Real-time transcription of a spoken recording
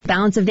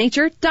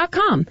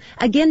balanceofnature.com.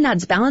 Again,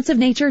 that's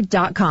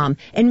balanceofnature.com.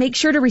 And make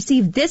sure to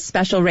receive this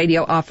special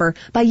radio offer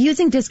by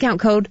using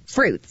discount code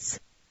FRUITS.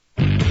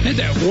 And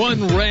that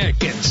one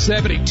wreck at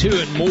 72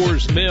 and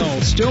Moore's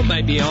Mill still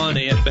may be on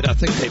it, but I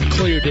think they've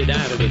cleared it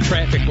out of the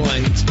traffic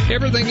lanes.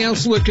 Everything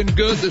else looking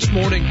good this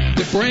morning.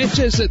 The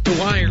branches at the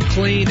Y are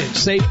clean and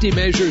safety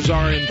measures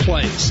are in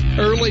place.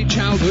 Early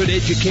childhood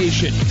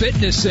education,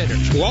 fitness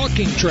centers,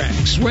 walking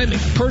tracks, swimming,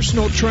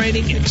 personal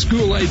training, and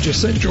school-age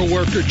essential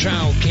worker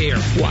child care.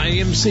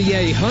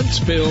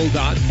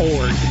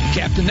 YMCAHuntsville.org.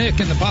 Captain Nick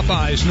and the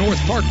Popeyes North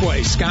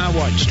Parkway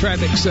Skywatch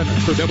Traffic Center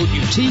for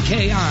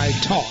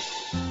WTKI Talk.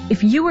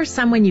 If you or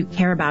someone you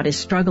care about is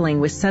struggling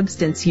with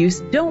substance use,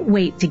 don't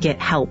wait to get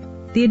help.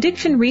 The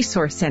Addiction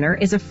Resource Center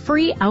is a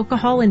free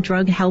alcohol and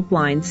drug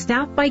helpline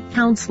staffed by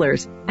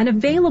counselors and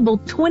available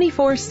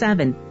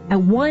 24/7 at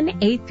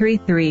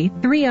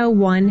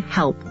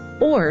 1-833-301-HELP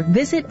or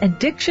visit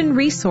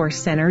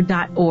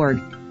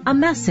addictionresourcecenter.org. A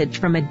message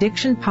from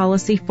Addiction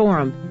Policy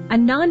Forum, a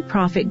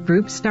nonprofit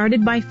group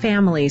started by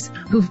families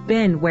who've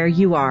been where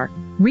you are.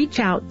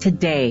 Reach out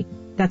today.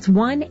 That's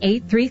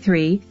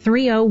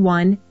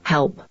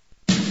 1-833-301-HELP.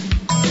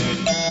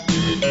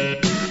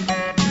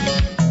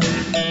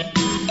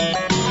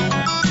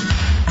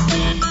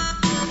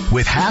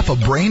 With half a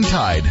brain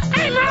tide.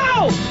 Hey,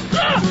 Mo!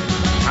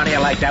 How do you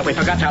like that? We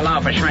forgot to allow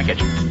for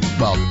shrinkage.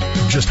 Well,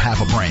 just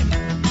half a brain.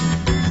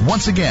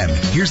 Once again,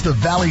 here's the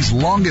Valley's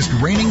longest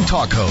reigning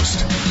talk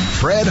host,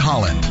 Fred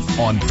Holland,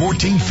 on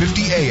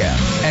 1450 AM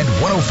and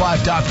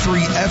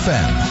 105.3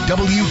 FM,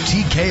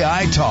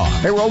 WTKI Talk.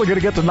 Hey, we're only going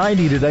to get to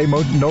 90 today.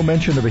 No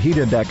mention of a heat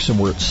index, and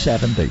we're at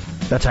 70.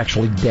 That's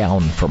actually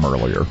down from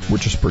earlier,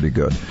 which is pretty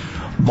good.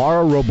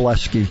 Maura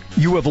Wroblewski,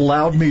 you have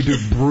allowed me to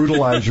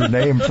brutalize your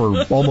name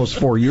for almost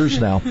 4 years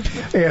now,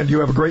 and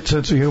you have a great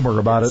sense of humor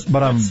about it,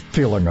 but I'm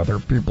feeling other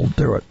people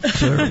do it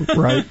too,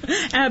 right?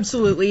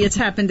 Absolutely. It's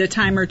happened a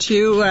time or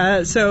two,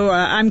 so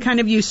I'm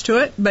kind of used to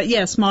it. But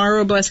yes,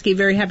 Maura Wroblewski,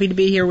 very happy to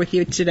be here with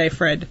you today,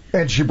 Fred.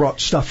 And she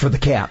brought stuff for the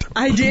cat.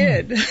 I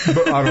did.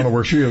 But I don't know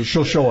where she is.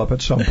 She'll show up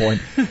at some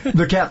point.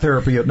 The cat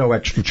therapy at no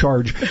extra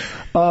charge.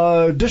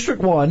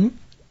 District 1.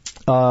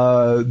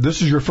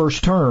 This is your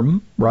first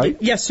term, right?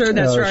 Yes, sir,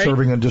 that's right.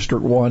 Serving in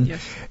District 1.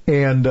 Yes.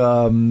 And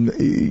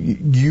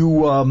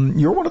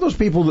you're one of those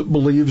people that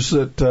believes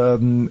that,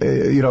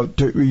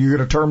 you're going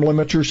to term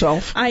limit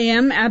yourself? I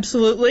am,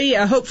 absolutely.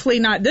 Hopefully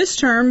not this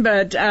term,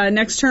 but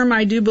next term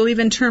I do believe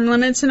in term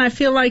limits, and I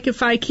feel like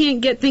if I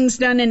can't get things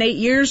done in 8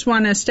 years,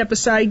 want to step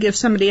aside, give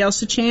somebody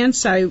else a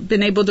chance. I've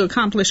been able to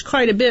accomplish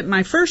quite a bit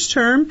my first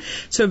term,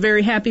 so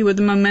very happy with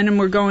the momentum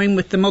we're going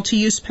with the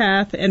multi-use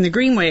path and the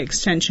Greenway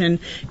extension.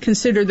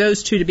 Consider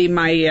those two to be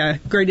my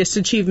greatest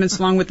achievements,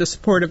 along with the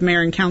support of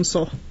mayor and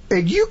council.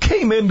 And you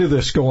came into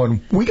this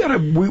going, you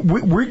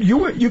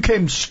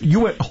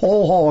went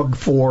whole hog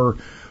for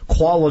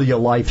quality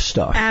of life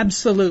stuff.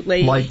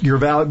 Absolutely. Like your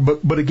value,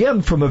 but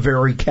again, from a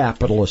very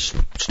capitalist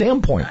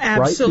standpoint,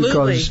 Absolutely.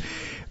 Right? Because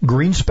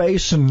green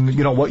space and,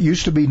 what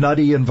used to be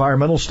nutty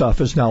environmental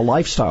stuff is now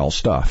lifestyle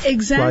stuff.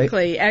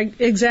 Exactly. Right?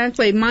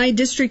 Exactly. My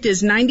district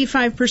is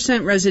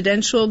 95%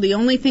 residential. The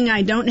only thing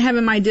I don't have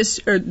in my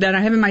that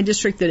I have in my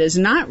district that is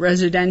not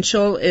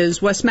residential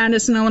is West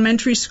Madison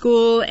Elementary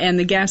School and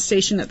the gas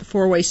station at the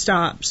four-way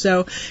stop.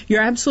 So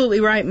you're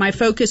absolutely right. My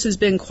focus has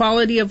been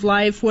quality of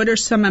life. What are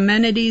some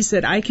amenities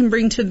that I can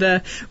bring to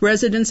the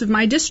residents of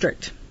my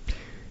district?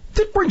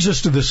 That brings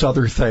us to this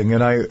other thing,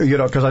 and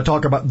because I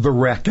talk about the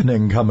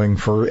reckoning coming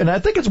and I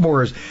think it's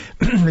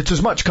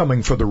as much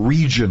coming for the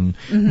region,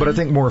 but I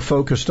think more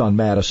focused on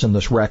Madison,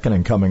 this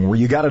reckoning coming, where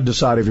you got to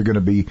decide if you're going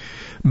to be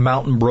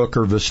Mountain Brook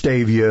or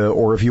Vestavia,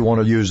 or if you want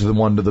to use the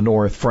one to the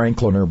north,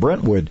 Franklin or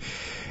Brentwood.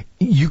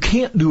 You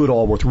can't do it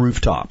all with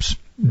rooftops.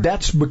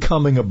 That's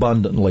becoming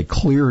abundantly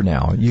clear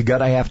now. You got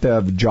to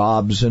have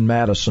jobs in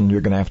Madison.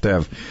 You're going to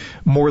have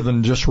more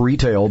than just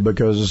retail,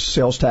 because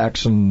sales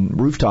tax and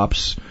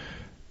rooftops,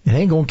 it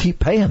ain't going to keep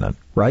paying it,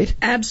 right?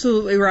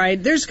 Absolutely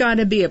right. There's got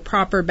to be a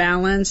proper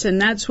balance,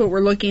 and that's what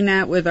we're looking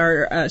at with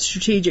our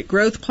strategic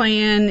growth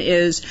plan,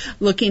 is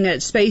looking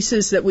at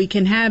spaces that we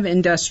can have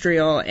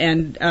industrial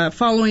and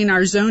following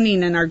our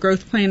zoning and our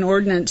growth plan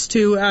ordinance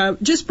to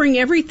just bring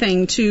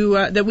everything to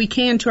that we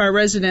can to our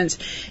residents.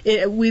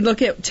 We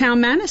look at Town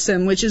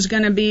Madison, which is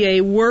going to be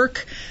a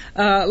work,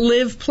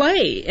 live,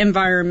 play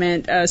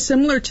environment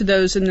similar to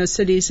those in the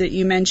cities that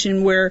you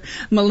mentioned, where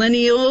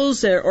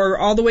millennials or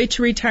all the way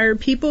to retired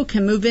people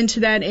can move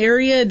into that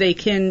area. They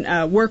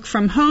can work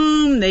from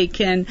home. They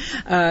can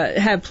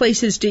have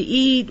places to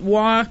eat,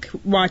 walk,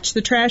 watch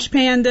the trash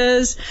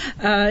pandas,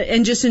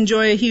 and just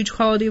enjoy a huge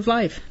quality of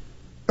life.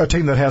 a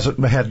team that hasn't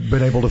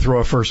been able to throw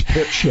a first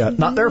pitch yet.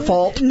 Not their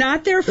fault.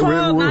 Not their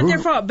fault. Not their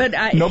fault. But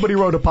nobody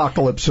wrote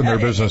apocalypse in their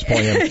business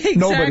plan. Exactly.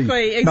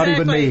 Nobody. Not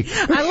even me.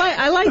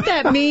 I like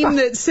that meme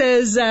that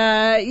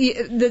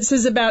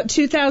says about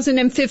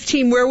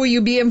 2015. Where will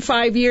you be in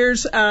 5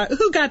 years?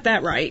 Who got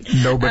that right?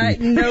 Nobody.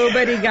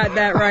 Nobody got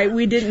that right.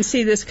 We didn't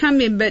see this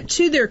coming. But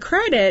to their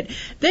credit,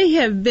 they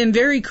have been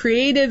very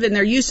creative in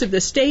their use of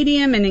the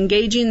stadium and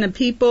engaging the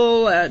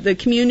people, the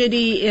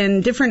community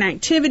in different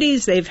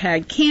activities. They've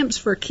had camps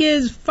for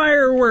kids,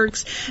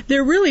 fireworks.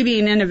 They're really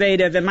being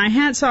innovative, and my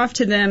hat's off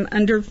to them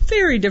under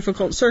very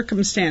difficult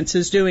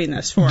circumstances doing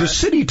this for us. The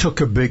city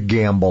took a big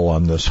gamble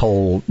on this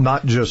whole,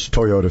 not just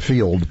Toyota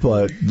Field,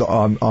 but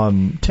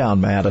on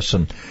Town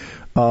Madison.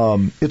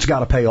 It's got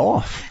to pay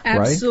off, right?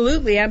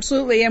 Absolutely,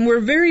 absolutely. And we're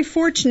very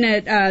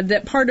fortunate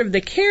that part of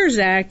the CARES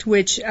Act,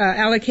 which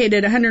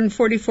allocated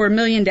 $144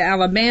 million to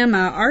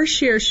Alabama, our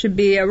share should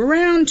be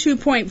around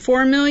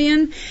 $2.4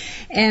 million.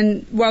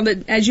 And while,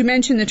 as you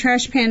mentioned, the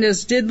Trash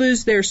Pandas did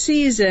lose their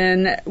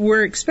season,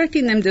 we're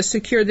expecting them to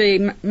secure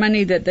the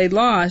money that they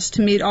lost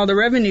to meet all the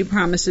revenue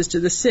promises to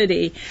the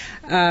city.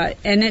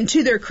 And then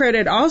to their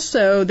credit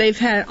also, they've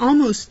had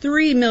almost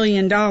 $3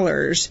 million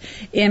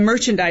in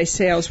merchandise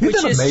sales, which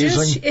is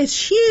amazing?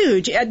 It's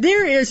huge.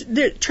 There is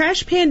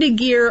Trash Panda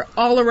gear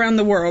all around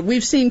the world.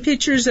 We've seen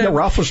pictures of... Yeah,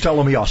 Ralph was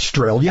telling me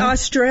Australia,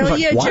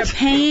 like,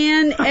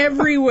 Japan,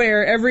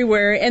 everywhere.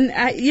 And,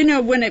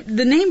 when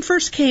the name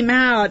first came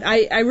out,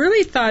 I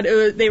really thought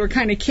they were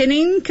kind of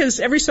kidding, because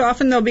every so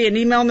often there'll be an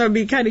email and they'll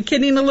be kind of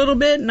kidding a little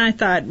bit, and I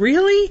thought,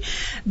 really?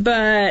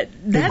 But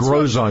that's it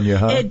grows on you,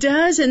 huh? It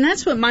does, and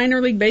that's what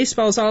minor league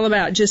baseball is all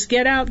about. Just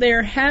get out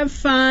there, have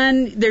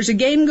fun. There's a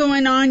game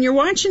going on. You're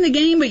watching the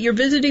game, but you're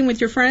visiting with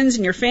your friends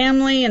and your family,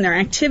 and there are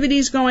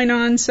activities going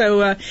on.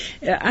 So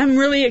I'm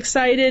really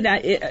excited.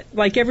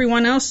 Like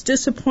everyone else,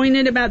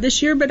 disappointed about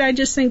this year, but I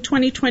just think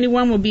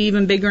 2021 will be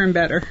even bigger and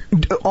better.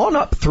 On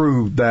up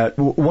through that,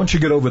 once you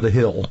get over the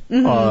hill,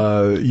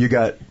 you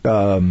got...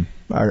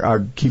 I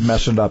keep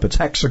messing it up. It's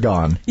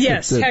Hexagon.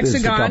 Yes, Hexagon.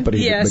 It's the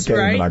company that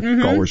became, right.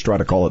 And I always try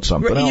to call it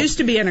something else. It used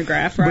to be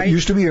Intergraph, right? But it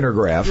used to be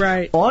Intergraph.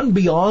 Right. On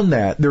beyond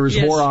that, there is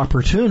more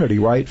opportunity,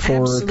 right?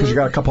 Because you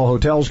got a couple of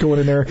hotels going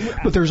in there,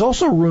 but there's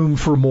also room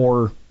for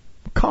more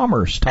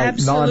commerce type,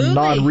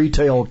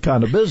 non-retail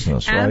kind of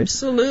business, right?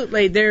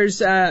 Absolutely. There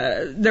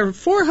are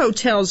 4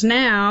 hotels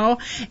now,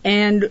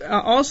 and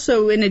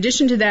also in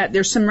addition to that,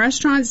 there's some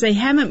restaurants they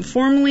haven't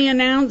formally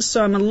announced,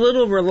 so I'm a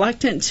little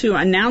reluctant to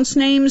announce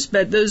names,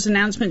 but those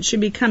announcements should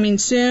be coming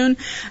soon.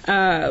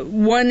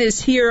 One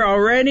is here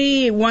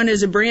already, one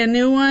is a brand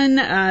new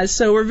one,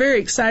 so we're very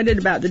excited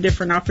about the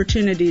different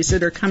opportunities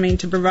that are coming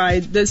to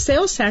provide the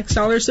sales tax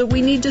dollars that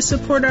we need to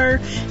support our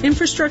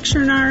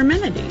infrastructure and our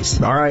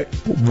amenities. All right.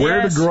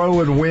 Where to grow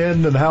and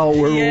when and how.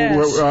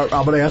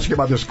 I'm going to ask you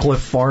about this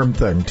Cliff Farm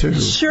thing, too.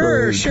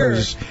 Sure.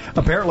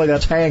 Apparently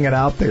that's hanging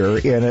out there,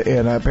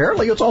 and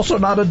apparently it's also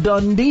not a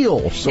done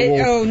deal. So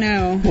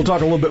we'll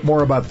talk a little bit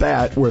more about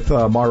that with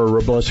Maura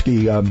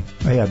Wroblewski.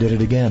 Hey, I did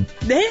it again.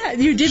 Yeah,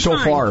 you did so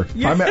fine. far.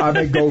 I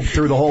may go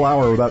through the whole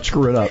hour without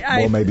screwing up.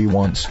 Well, maybe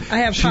once. I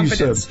have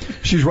confidence.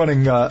 She's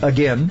running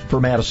again for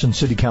Madison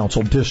City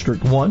Council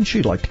District 1.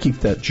 She'd like to keep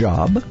that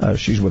job.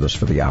 She's with us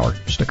for the hour.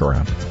 Stick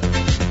around.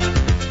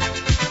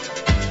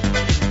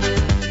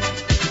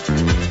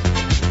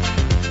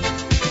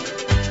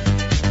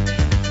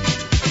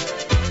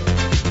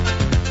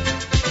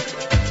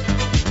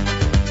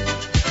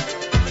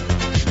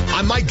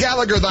 Mike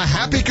Gallagher, the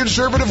happy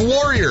conservative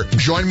warrior.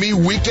 Join me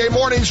weekday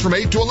mornings from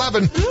 8 to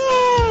 11.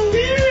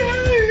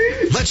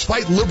 Let's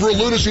fight liberal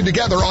lunacy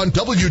together on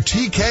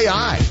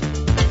WTKI.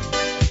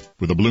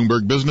 With the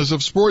Bloomberg Business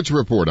of Sports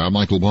Report, I'm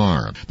Michael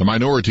Barr. The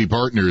minority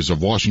partners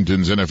of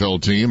Washington's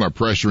NFL team are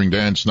pressuring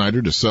Dan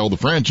Snyder to sell the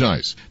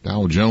franchise.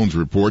 Dow Jones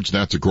reports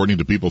that's according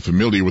to people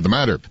familiar with the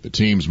matter. The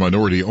team's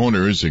minority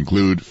owners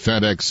include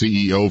FedEx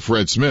CEO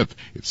Fred Smith.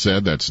 It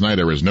said that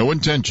Snyder has no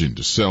intention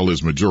to sell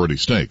his majority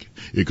stake.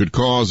 It could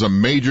cause a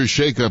major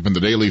shakeup in the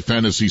daily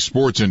fantasy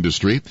sports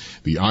industry.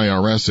 The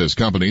IRS says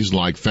companies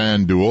like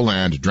FanDuel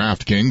and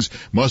DraftKings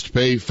must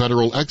pay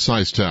federal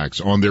excise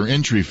tax on their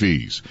entry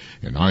fees.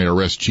 An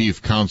IRS chief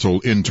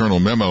counsel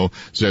internal memo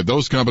said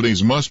those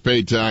companies must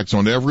pay tax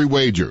on every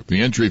wager, the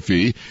entry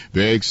fee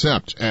they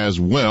accept, as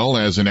well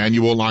as an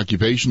annual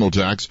occupational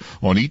tax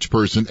on each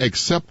person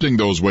accepting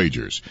those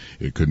wagers.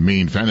 It could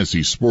mean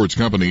fantasy sports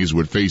companies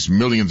would face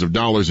millions of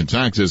dollars in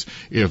taxes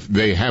if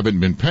they haven't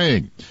been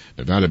paying.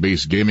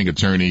 Nevada-based gaming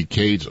attorney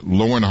Kate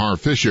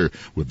Lowenhar-Fisher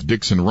with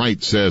Dixon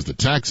Wright says the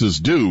taxes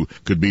due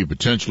could be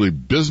potentially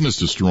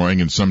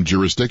business-destroying in some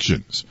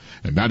jurisdictions.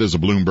 And that is a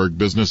Bloomberg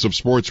Business of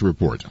Sports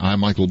report.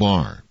 I'm Michael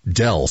Barr.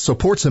 Dell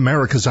supports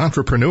America's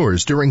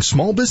entrepreneurs during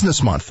Small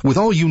Business Month with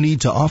all you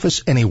need to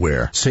office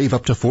anywhere. Save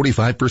up to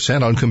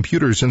 45% on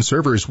computers and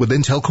servers with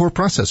Intel Core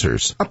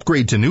processors.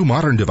 Upgrade to new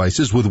modern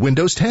devices with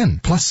Windows 10.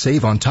 Plus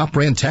save on top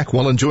brand tech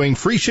while enjoying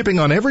free shipping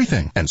on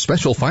everything and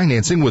special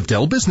financing with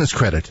Dell Business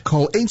Credit.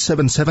 Call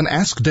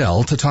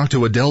 877-ASK-DELL to talk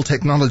to a Dell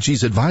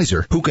Technologies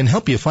advisor who can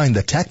help you find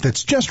the tech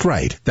that's just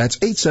right. That's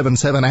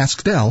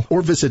 877-ASK-DELL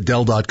or visit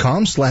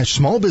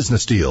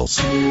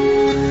Dell.com/smallbusinessdeals.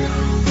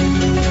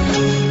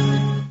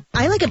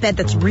 I like a bed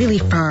that's really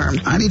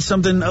firm. I need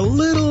something a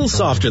little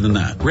softer than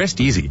that.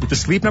 Rest easy. With the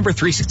Sleep Number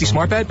 360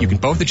 Smart Bed, you can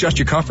both adjust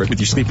your comfort with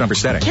your Sleep Number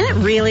setting. Can it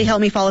really help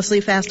me fall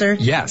asleep faster?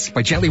 Yes,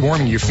 by gently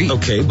warming your feet.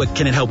 Okay, but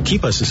can it help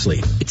keep us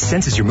asleep? It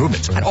senses your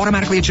movements and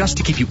automatically adjusts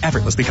to keep you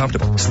effortlessly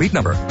comfortable. Sleep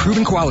Number.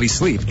 Proven quality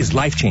sleep is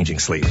life-changing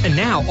sleep. And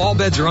now all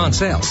beds are on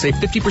sale. Save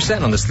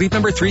 50% on the Sleep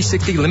Number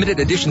 360 Limited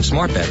Edition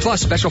Smart Bed.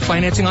 Plus special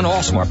financing on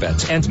all smart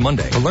beds. Ends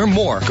Monday. To learn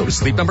more, go to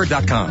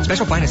sleepnumber.com.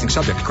 Special financing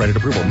subject to credit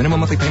approval. Minimum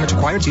monthly payments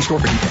required. See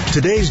store for details.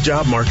 Today's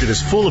job market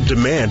is full of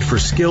demand for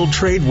skilled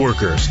trade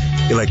workers.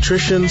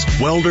 Electricians,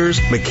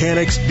 welders,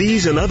 mechanics,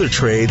 these and other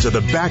trades are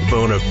the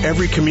backbone of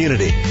every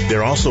community.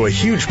 They're also a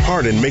huge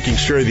part in making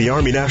sure the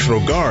Army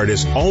National Guard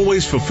is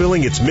always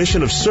fulfilling its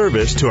mission of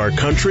service to our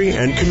country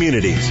and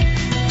communities.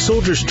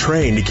 Soldiers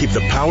train to keep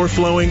the power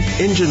flowing,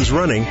 engines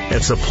running,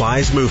 and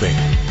supplies moving.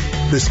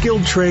 The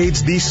skilled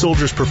trades these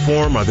soldiers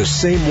perform are the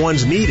same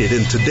ones needed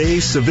in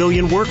today's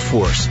civilian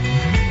workforce.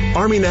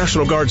 Army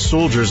National Guard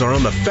soldiers are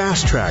on the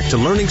fast track to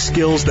learning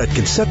skills that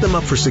can set them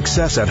up for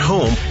success at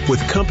home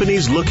with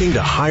companies looking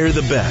to hire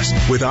the best.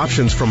 With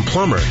options from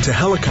plumber to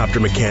helicopter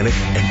mechanic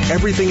and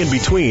everything in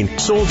between,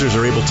 soldiers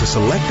are able to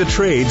select the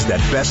trades that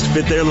best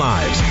fit their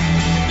lives.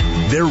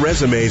 Their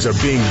resumes are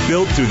being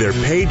built through their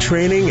paid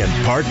training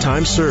and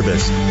part-time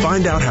service.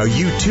 Find out how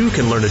you too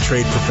can learn a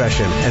trade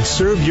profession and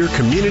serve your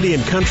community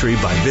and country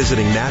by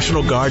visiting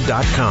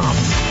NationalGuard.com.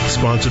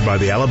 Sponsored by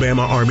the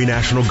Alabama Army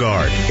National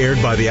Guard.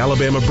 Aired by the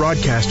Alabama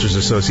Broadcasters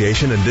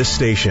Association and this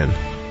station.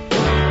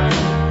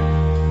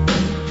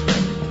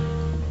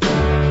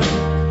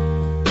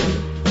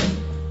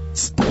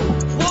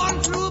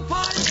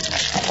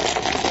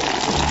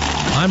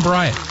 I'm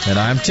Brian. And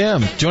I'm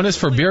Tim. Join us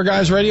for Beer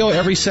Guys Radio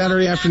every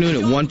Saturday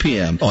afternoon at 1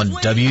 p.m. on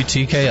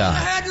WTKI.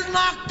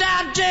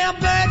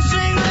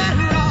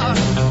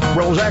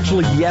 Well, it was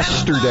actually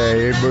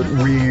yesterday, but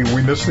we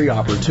missed the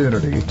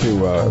opportunity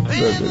to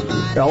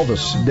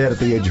Elvis, dead at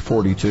the age of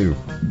 42,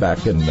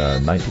 back in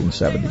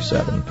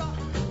 1977,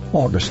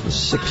 August the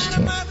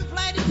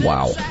 16th.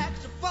 Wow.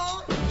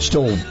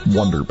 Still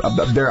wonder,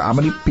 how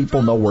many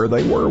people know where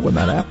they were when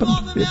that happened?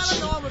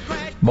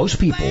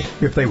 Most people,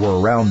 if they were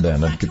around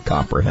then and could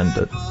comprehend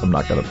it. I'm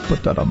not going to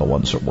put that on the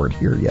ones that weren't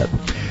here yet.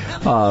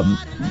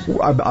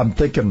 I'm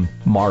thinking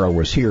Maura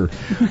was here.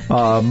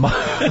 Maura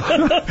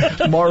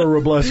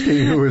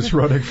Wroblewski, who is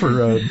running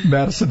for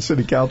Madison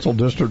City Council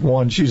District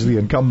 1. She's the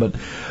incumbent.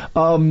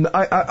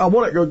 I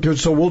want to go,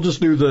 so we'll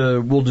just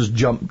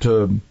jump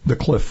to the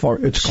Cliff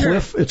Farm. It's sure.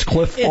 It's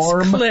Cliff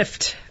Farm.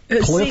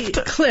 It's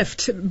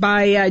Clift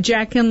by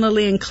Jack and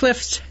Lillian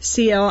Clift,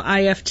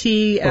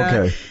 CLIFT.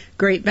 Okay.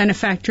 Great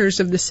benefactors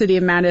of the city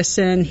of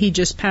Madison. He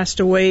just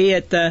passed away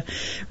at the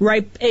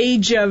ripe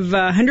age of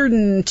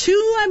 102,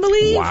 I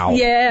believe. Wow.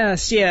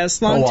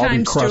 Yes. Long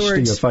time steward. I'll be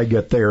crusty if I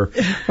get there.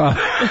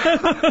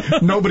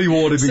 Nobody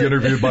wanted to be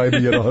interviewed by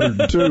me at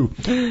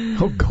 102.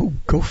 Oh,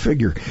 go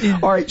figure. Yeah.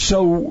 All right,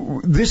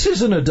 so this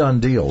isn't a done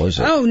deal, is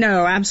it? Oh,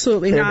 no,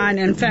 absolutely not.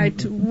 In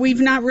fact,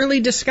 we've not really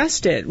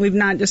discussed it. We've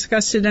not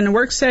discussed it in a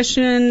work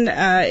session.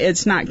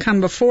 It's not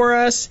come before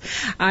us.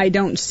 I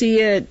don't see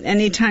it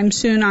anytime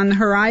soon on the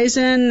horizon.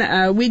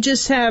 We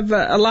just have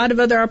a lot of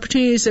other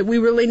opportunities that we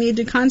really need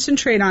to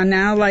concentrate on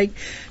now, like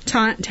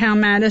Town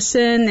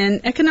Madison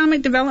and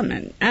economic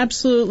development.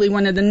 Absolutely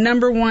one of the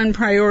number one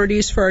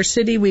priorities for our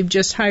city. We've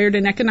just hired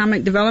an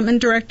economic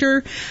development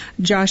director.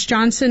 Josh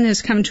Johnson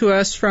has come to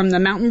us from the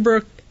Mountain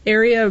Brook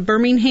area of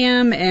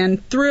Birmingham,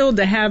 and thrilled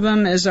to have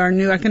him as our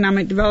new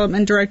economic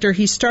development director.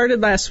 He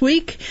started last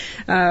week,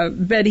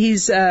 but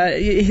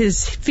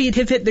his feet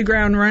have hit the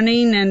ground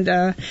running,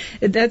 and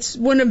that's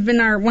one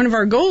of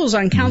our goals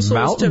on council.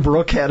 Mountain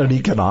Brook had an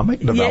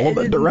economic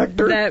development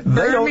director.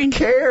 They don't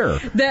care.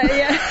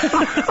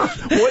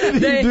 What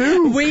did he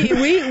do?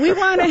 We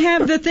want to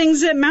have the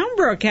things that Mountain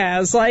Brook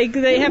has, like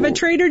they have a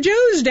Trader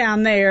Joe's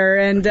down there,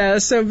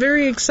 and so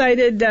very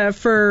excited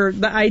for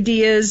the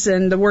ideas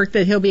and the work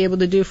that he'll be able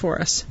to do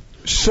for us.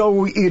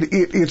 So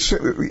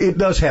it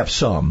does have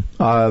some.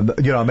 I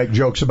make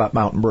jokes about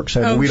Mountain Brook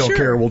saying we don't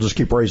care, we'll just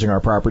keep raising our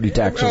property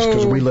taxes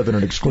because we live in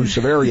an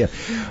exclusive area.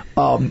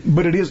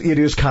 But it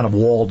is kind of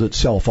walled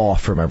itself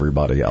off from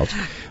everybody else.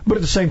 But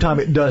at the same time,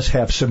 it does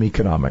have some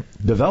economic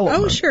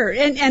development. Oh, sure.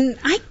 And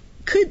I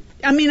could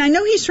I mean, I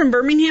know he's from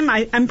Birmingham.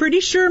 I'm pretty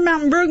sure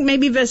Mountain Brook,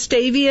 maybe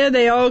Vestavia,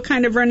 they all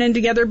kind of run in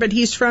together, but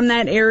he's from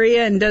that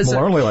area and does...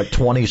 Well, only like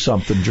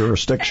 20-something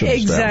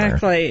jurisdictions down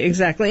there.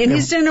 Exactly. And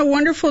he's done a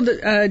wonderful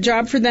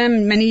job for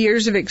them, many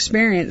years of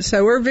experience.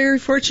 So we're very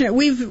fortunate.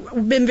 We've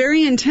been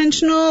very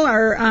intentional.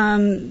 Our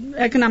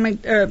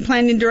economic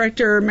planning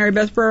director, Mary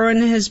Beth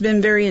Browen, has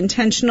been very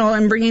intentional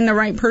in bringing the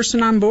right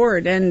person on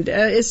board. And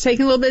it's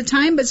taken a little bit of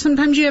time, but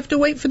sometimes you have to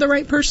wait for the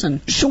right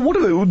person. So what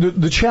are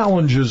the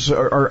challenges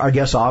are, I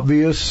guess,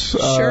 obvious.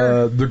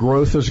 Sure. The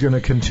growth is going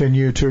to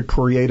continue to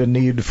create a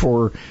need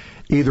for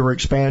either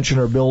expansion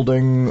or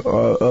building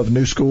of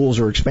new schools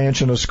or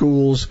expansion of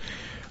schools.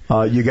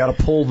 You got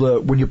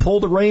to when you pull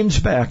the reins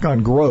back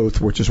on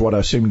growth, which is what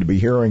I seem to be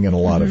hearing in a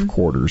lot of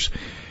quarters,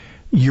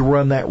 you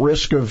run that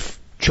risk of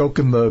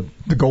choking the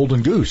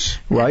golden goose,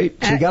 right?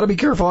 So you got to be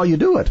careful how you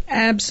do it.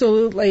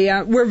 Absolutely.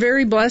 We're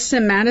very blessed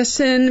in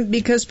Madison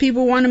because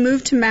people want to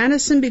move to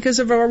Madison because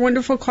of our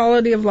wonderful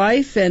quality of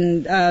life,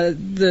 and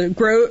the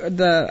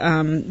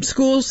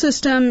school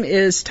system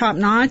is top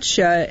notch,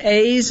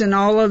 A's in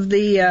all of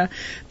the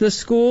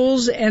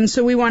schools, and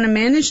so we want to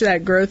manage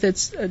that growth.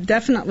 It's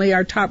definitely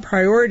our top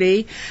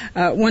priority.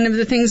 One of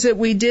the things that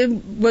we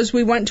did was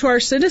we went to our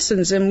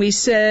citizens and we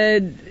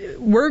said,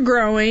 we're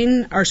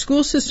growing, our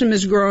school system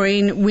is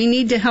growing, we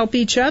need to help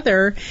each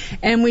other,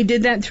 and we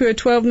did that through a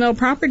 12 mil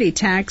property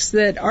tax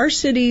that our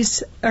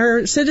citizens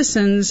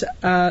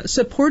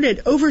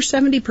supported over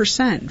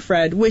 70%,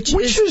 Fred, which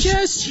is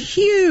just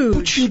huge.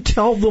 But you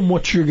tell them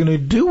what you're going to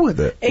do with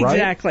it, right?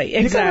 Exactly.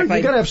 You got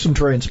to have some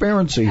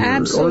transparency here.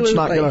 Absolutely. Or it's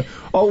not going to,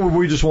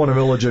 we just want a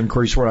millage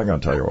increase, we're not going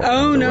to tell you what.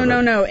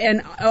 No.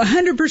 And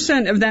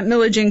 100% of that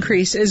millage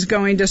increase is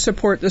going to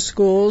support the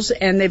schools,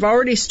 and they've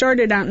already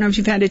started. I don't know if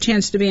you've had a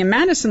chance to be in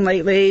Madison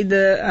lately.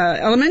 The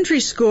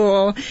elementary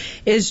school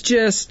is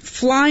just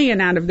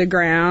flying out of the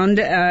ground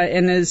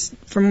and is,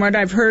 from what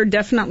I've heard,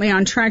 definitely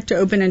on track to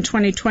open in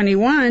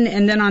 2021.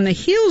 And then on the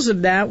heels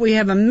of that, we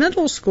have a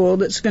middle school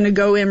that's going to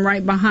go in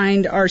right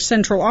behind our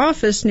central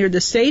office near the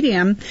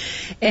stadium,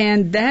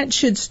 and that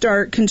should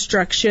start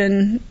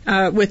construction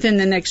within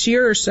the next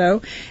year or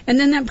so. And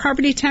then that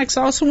property tax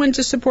also went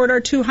to support our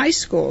 2 high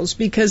schools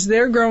because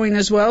they're growing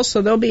as well,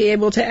 so they'll be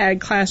able to add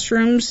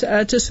classrooms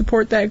to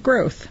support that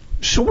growth.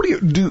 So what do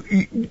you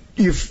do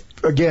if,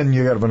 again,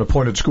 you have an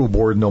appointed school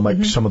board and they'll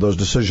make some of those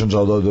decisions,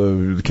 although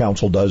the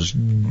council does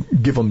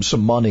give them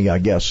some money, I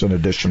guess, in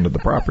addition to the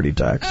property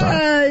tax,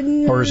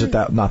 or is it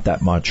not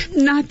that much?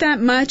 Not that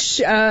much,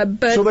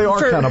 but... So they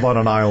are kind of on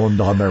an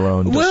island on their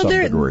own to some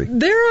degree.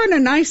 They're on a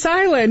nice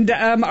island.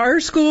 Our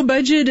city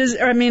budget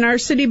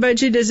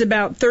is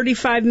about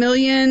 $35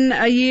 million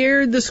a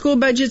year. The school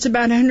budget's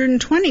about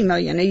 $120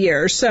 million a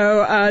year.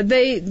 So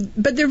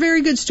but they're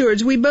very good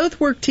stewards. We both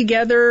work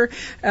together.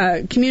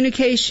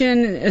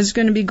 Communication is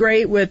going to be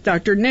great with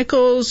Dr.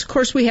 Nichols. Of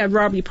course, we had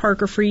Robbie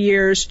Parker for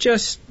years,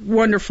 just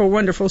wonderful,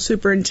 wonderful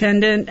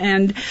superintendent.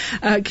 And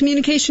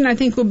communication, I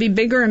think, will be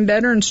bigger and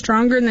better and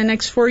stronger in the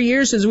next 4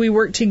 years as we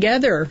work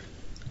together.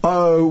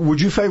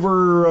 Would you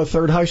favor a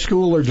third high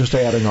school or just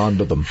adding on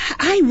to them?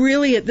 I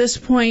really, at this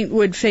point,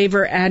 would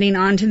favor adding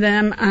on to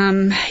them.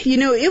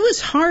 It was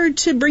hard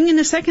to bring in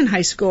a second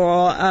high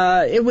school.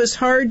 It was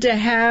hard to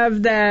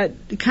have that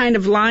kind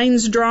of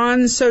lines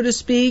drawn, so to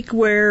speak,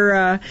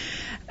 where...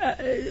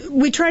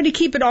 we try to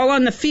keep it all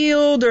on the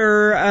field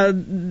or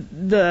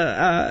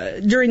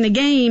during the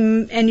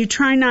game, and you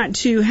try not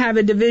to have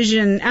a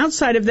division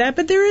outside of that.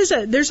 But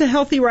there's a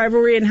healthy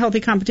rivalry and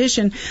healthy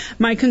competition.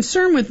 My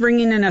concern with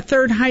bringing in a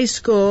third high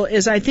school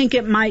is I think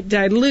it might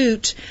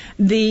dilute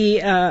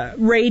the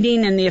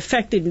rating and the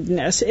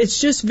effectiveness.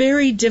 It's just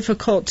very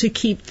difficult to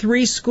keep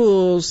 3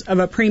 schools of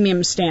a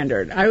premium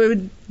standard. I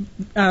would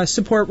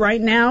support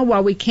right now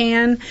while we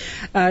can,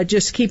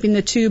 just keeping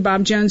the 2,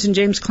 Bob Jones and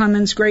James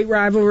Clemens, great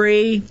rivalry.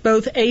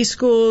 Both A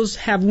schools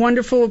have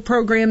wonderful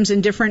programs in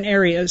different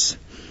areas.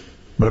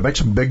 But it makes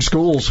them big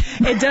schools.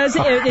 It does.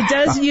 It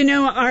does.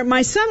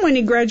 My son, when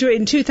he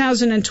graduated in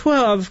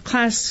 2012,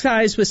 class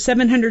size was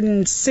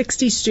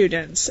 760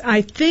 students.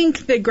 I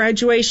think the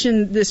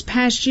graduation this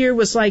past year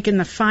was like in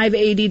the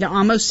 580 to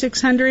almost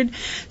 600.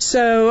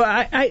 So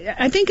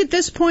I think at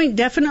this point,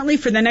 definitely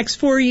for the next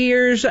 4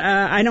 years,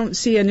 I don't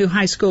see a new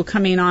high school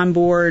coming on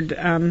board.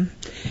 And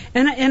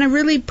I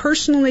really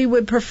personally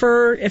would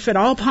prefer, if at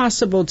all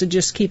possible, to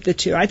just keep the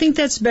 2. I think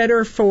that's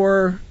better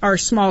for our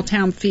small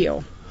town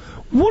feel.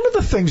 One of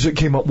the things that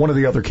came up, one of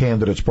the other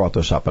candidates brought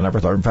this up, and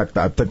in fact,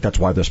 I think that's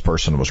why this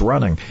person was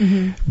running.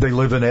 Mm-hmm. They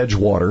live in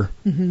Edgewater,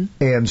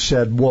 and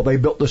said, well, they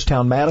built this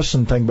town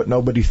Madison thing, but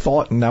nobody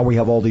thought, and now we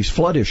have all these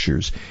flood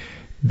issues.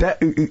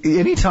 That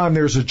anytime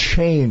there's a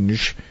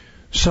change,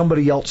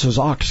 somebody else's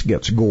ox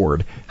gets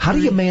gored. How do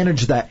you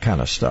manage that kind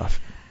of stuff?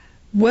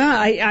 Well,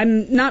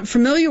 I'm not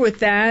familiar with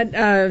that,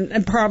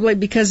 and probably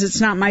because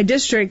it's not my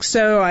district,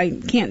 so I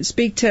can't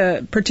speak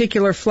to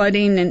particular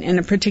flooding in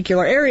a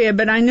particular area,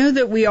 but I know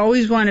that we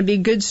always want to be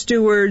good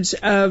stewards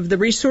of the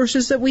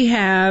resources that we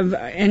have.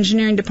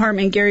 Engineering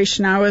Department, Gary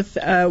Chenoweth,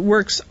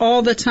 works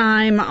all the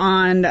time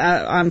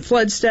on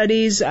flood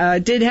studies.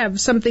 Did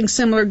have something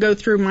similar go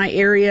through my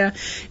area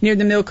near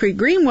the Mill Creek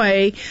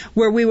Greenway,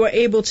 where we were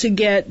able to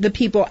get the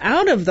people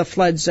out of the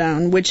flood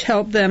zone, which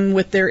helped them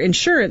with their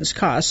insurance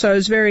costs. So I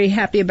was very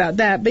happy about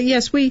that. But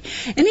yes,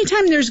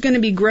 anytime there's going to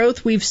be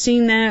growth, we've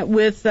seen that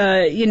with,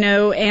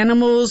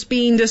 animals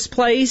being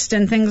displaced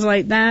and things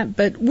like that.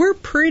 But we're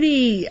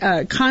pretty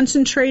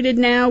concentrated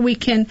now. We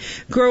can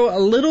grow a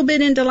little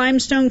bit into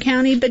Limestone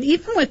County, but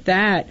even with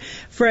that,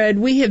 Fred,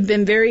 we have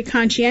been very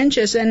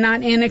conscientious and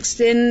not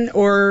annexed in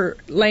or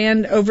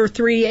land over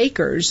 3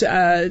 acres.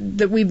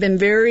 That we've been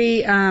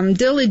very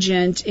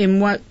diligent in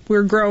what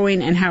we're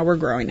growing and how we're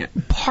growing it.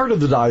 Part of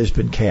the die has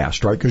been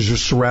cast, right? Because you're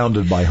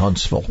surrounded by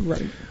Huntsville.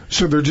 Right.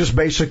 So there just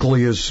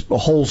basically is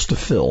holes to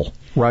fill,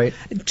 right?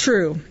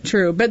 True.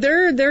 But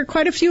there are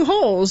quite a few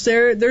holes.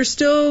 There's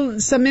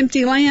still some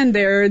empty land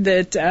there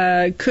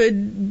that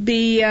could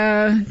be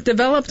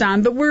developed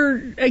on. But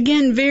we're,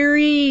 again,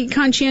 very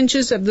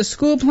conscientious of the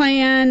school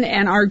plan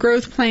and our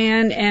growth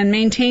plan and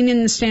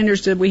maintaining the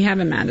standards that we have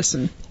in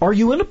Madison. Are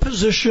you in a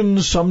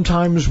position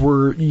sometimes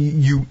where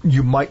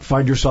you might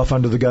find yourself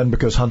under the gun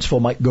because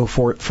Huntsville might go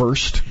for it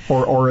first?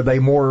 Or are they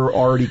more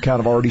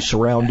already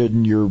surrounded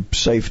and you're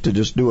safe to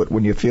just do it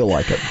when you feel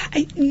like it?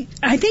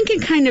 I think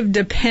it kind of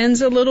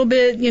depends a little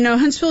bit.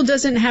 Huntsville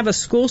doesn't have a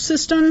school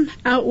system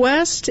out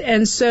west,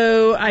 and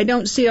so I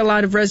don't see a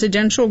lot of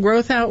residential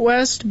growth out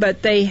west,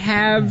 but they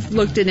have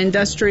looked at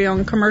industrial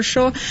and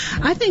commercial.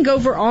 I think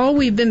overall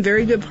we've been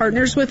very good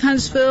partners with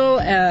Huntsville.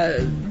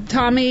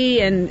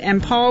 Tommy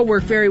and Paul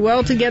work very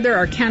well together.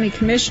 Our county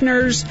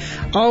commissioners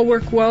all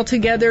work well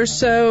together.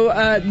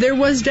 So there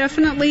was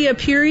definitely a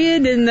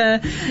period in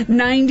the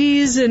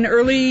 90s and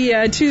early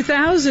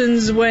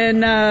 2000s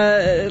when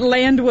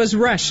land was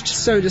rushed,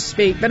 so to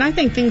speak. But I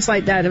think things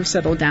like that have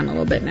settled down a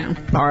little bit now.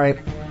 All right.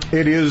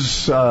 It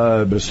is,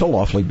 but it's still an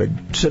awfully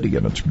big city,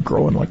 and it's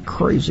growing like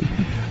crazy.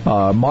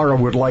 Maura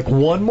would like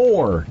one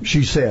more,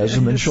 she says,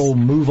 and then she'll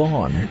move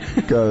on,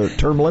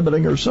 term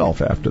limiting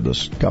herself after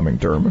this coming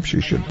term, if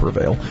she should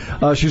prevail.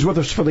 She's with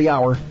us for the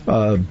hour.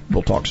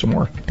 We'll talk some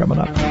more coming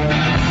up.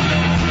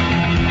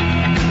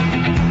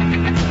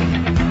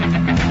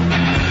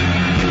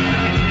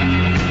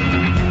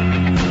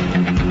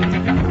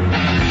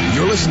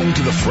 Listening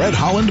to the Fred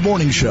Holland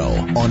Morning Show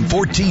on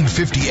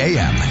 1450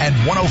 AM and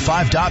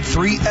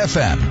 105.3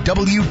 FM,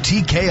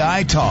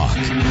 WTKI Talk.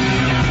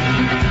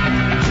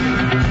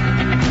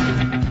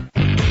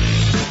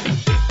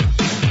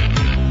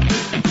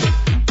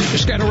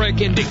 Just got a wreck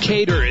in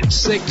Decatur at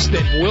 6th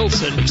and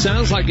Wilson.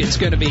 Sounds like it's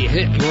going to be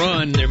hit and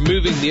run. They're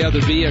moving the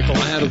other vehicle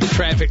out of the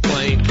traffic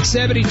lane.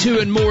 72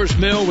 in Moore's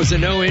Mill was a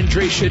no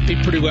entry. Should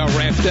be pretty well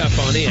wrapped up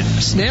on it.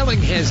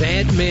 Snelling has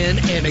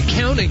admin and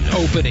accounting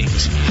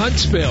openings.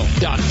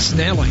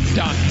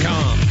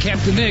 Huntsville.snelling.com.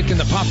 Captain Nick in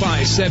the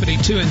Popeye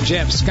 72 and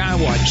Jeff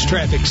Skywatch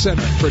Traffic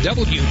Center for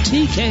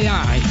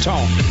WTKI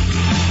Talk.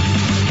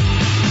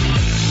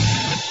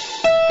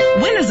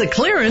 When is a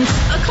clearance?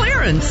 A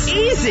clearance.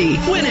 Easy.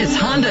 When it's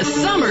Honda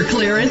Summer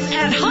Clearance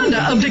at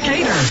Honda of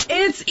Decatur.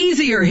 It's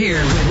easier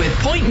here with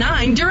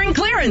 0.9 during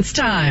clearance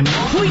time.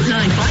 0.9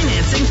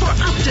 financing for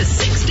up to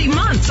 60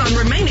 months on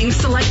remaining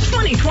select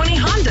 2020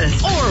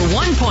 Hondas. Or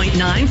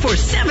 1.9 for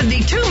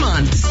 72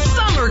 months.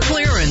 Summer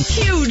Clearance.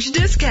 Huge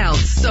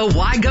discounts. So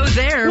why go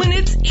there when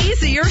it's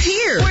easier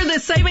here? Where the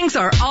savings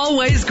are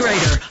always greater.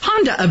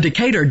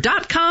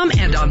 HondaofDecatur.com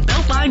and on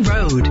Beltline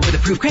Road. With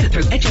approved credit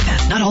through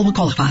HFS. Not all will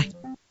qualify.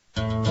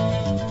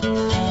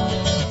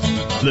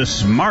 The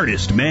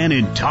smartest man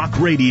in talk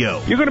radio.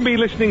 You're going to be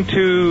listening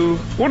to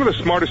one of the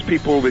smartest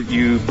people that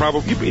you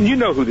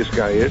know who this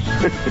guy is.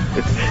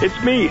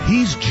 It's me.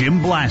 He's Jim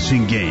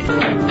Blasingame.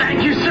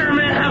 Thank you, sir.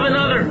 May I have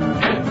another?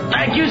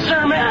 Thank you,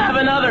 sir. May I have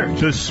another?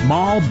 The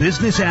Small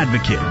Business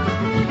Advocate.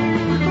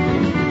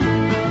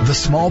 The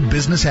Small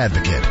Business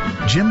Advocate,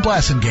 Jim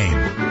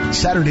Blasingame.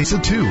 Saturdays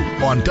at 2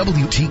 on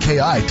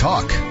WTKI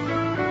Talk.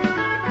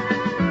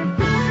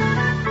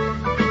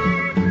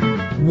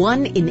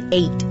 1 in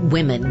 8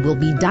 women will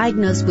be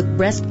diagnosed with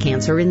breast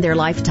cancer in their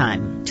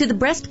lifetime. To the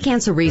Breast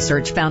Cancer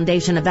Research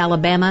Foundation of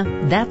Alabama,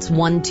 that's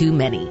one too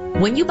many.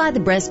 When you buy the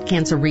Breast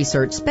Cancer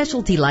Research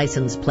Specialty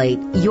License Plate,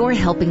 you're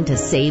helping to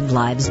save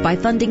lives by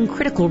funding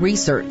critical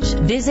research.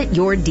 Visit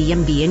your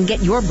DMV and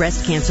get your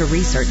breast cancer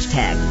research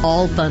tag.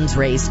 All funds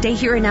raised stay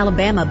here in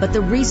Alabama, but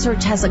the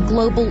research has a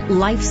global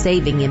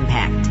life-saving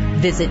impact.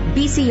 Visit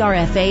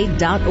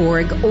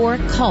bcrfa.org or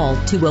call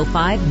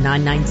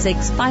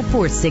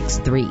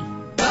 205-996-5463.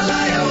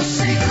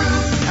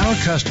 Our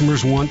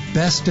customers want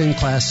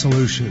best-in-class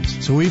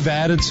solutions, so we've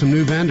added some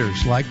new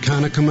vendors like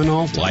Konica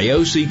Minolta.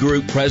 Liosi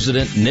Group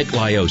President Nick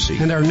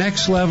Liosi. And our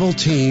next-level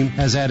team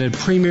has added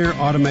premier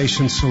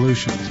automation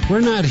solutions. We're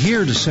not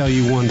here to sell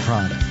you one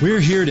product. We're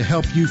here to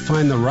help you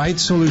find the right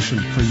solution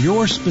for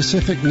your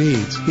specific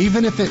needs,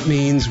 even if it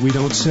means we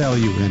don't sell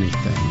you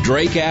anything.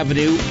 Drake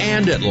Avenue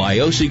and at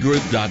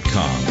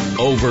LiosiGroup.com.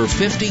 Over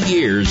 50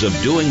 years of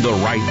doing the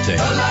right thing.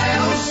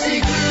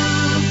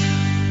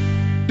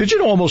 Did you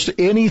know almost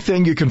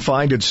anything you can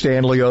find at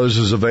Stanley O's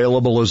is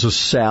available as a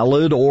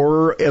salad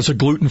or as a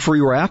gluten-free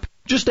wrap?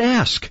 Just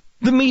ask.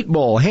 The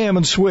meatball, ham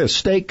and Swiss,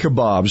 steak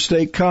kebab,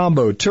 steak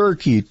combo,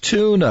 turkey,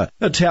 tuna,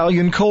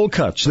 Italian cold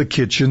cuts, the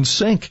kitchen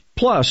sink.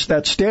 Plus,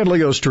 that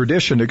Stanley O's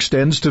tradition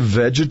extends to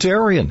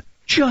vegetarian.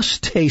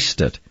 Just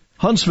taste it.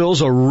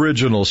 Huntsville's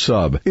original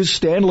sub is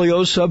Stanley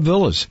O's Sub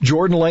Villas,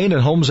 Jordan Lane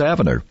and Holmes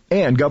Avenue,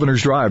 and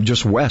Governor's Drive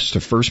just west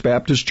of First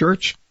Baptist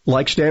Church.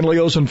 Like Stanley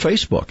O's on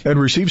Facebook and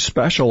receive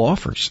special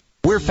offers.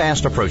 We're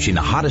fast approaching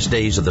the hottest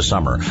days of the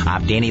summer.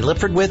 I'm Danny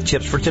Lipford with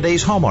Tips for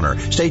Today's Homeowner.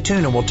 Stay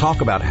tuned and we'll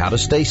talk about how to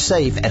stay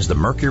safe as the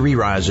mercury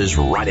rises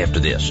right after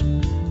this.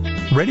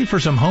 Ready for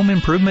some home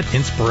improvement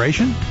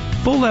inspiration?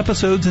 Full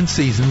episodes and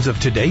seasons of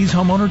Today's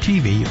Homeowner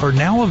TV are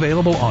now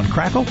available on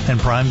Crackle and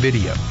Prime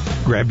Video.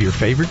 Grab your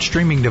favorite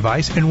streaming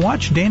device and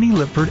watch Danny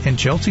Lipford and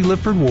Chelsea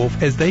Lipford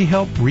Wolf as they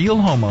help real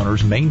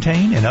homeowners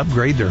maintain and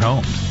upgrade their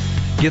homes.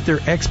 Get their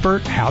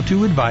expert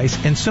how-to advice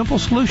and simple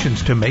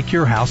solutions to make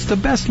your house the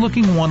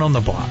best-looking one on the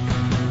block.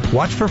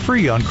 Watch for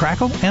free on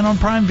Crackle and on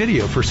Prime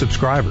Video for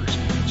subscribers.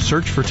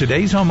 Search for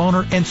Today's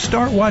Homeowner and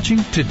start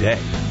watching today.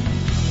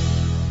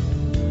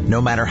 No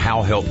matter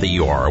how healthy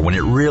you are, when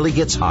it really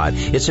gets hot,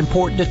 it's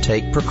important to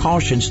take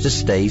precautions to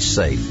stay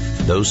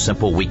safe. Those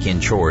simple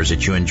weekend chores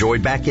that you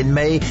enjoyed back in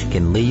May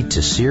can lead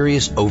to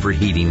serious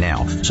overheating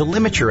now. So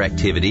limit your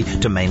activity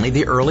to mainly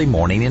the early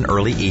morning and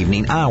early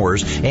evening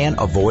hours and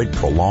avoid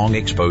prolonged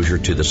exposure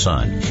to the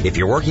sun. If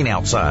you're working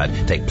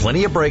outside, take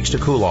plenty of breaks to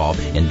cool off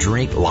and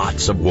drink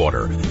lots of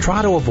water.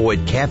 Try to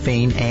avoid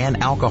caffeine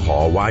and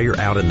alcohol while you're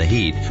out in the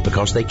heat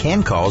because they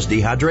can cause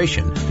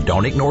dehydration.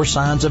 Don't ignore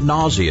signs of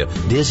nausea,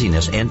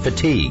 dizziness, and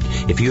fatigue.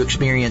 If you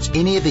experience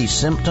any of these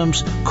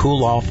symptoms,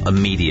 cool off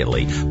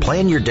immediately.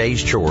 Plan your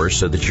day's chores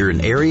so that you're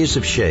in areas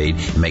of shade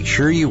and make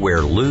sure you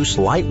wear loose,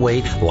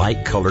 lightweight,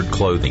 light-colored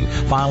clothing.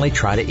 Finally,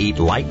 try to eat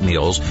light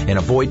meals and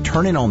avoid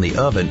turning on the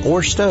oven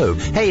or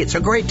stove. Hey, it's a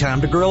great time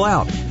to grill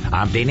out.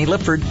 I'm Danny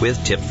Lipford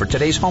with Tips for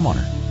Today's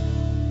Homeowner.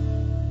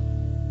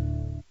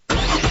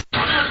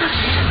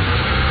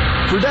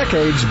 For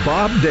decades,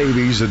 Bob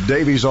Davies at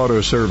Davies Auto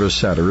Service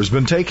Center has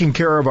been taking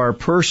care of our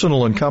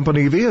personal and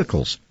company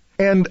vehicles.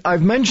 And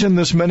I've mentioned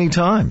this many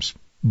times.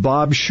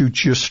 Bob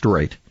shoots you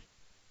straight.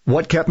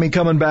 What kept me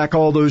coming back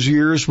all those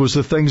years was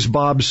the things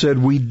Bob said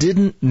we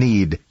didn't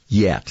need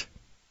yet.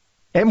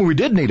 And when we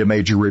did need a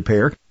major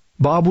repair,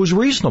 Bob was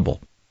reasonable.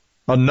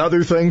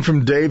 Another thing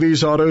from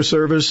Davies Auto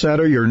Service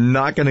Center you're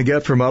not going to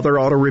get from other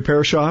auto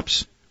repair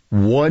shops?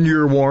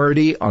 1-year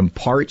warranty on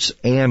parts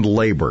and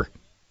labor.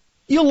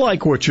 You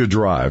like what you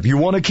drive. You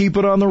want to keep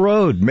it on the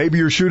road. Maybe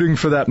you're shooting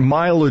for that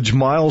mileage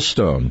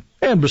milestone.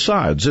 And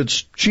besides,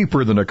 it's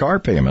cheaper than a car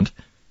payment.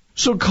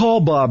 So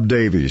call Bob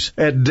Davies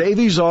at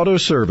Davies Auto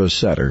Service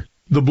Center,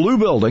 the Blue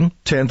Building,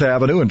 10th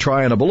Avenue and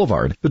Triana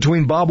Boulevard,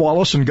 between Bob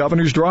Wallace and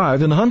Governor's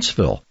Drive in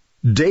Huntsville.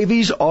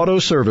 Davies Auto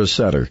Service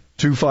Center,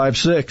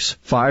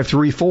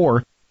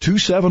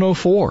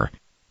 256-534-2704.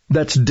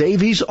 That's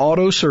Davies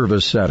Auto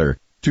Service Center,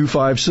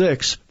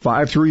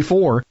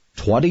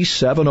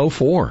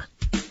 256-534-2704.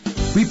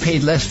 We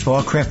paid less for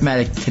our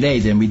Craftmatic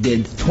today than we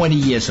did 20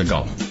 years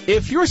ago.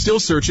 If you're still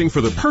searching for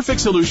the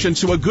perfect solution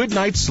to a good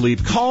night's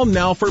sleep, call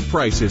now for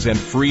prices and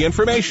free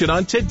information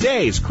on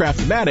today's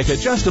Craftmatic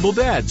adjustable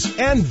beds.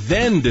 And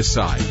then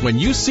decide when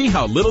you see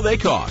how little they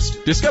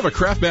cost. Discover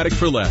Craftmatic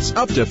for less,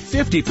 up to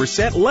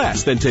 50%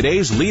 less than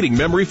today's leading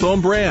memory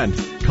foam brand.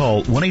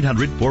 Call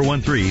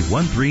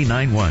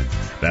 1-800-413-1391.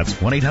 That's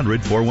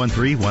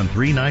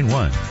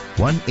 1-800-413-1391.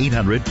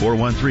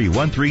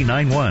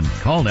 1-800-413-1391.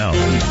 Call now.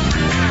 He's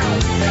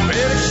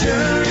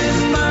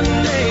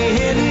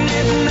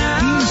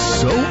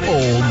so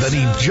old that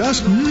he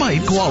just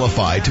might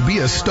qualify to be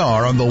a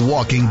star on The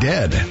Walking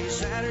Dead.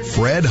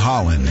 Fred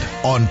Holland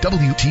on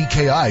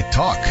WTKI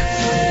Talk.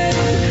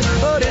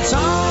 But it's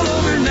all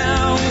over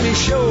now and it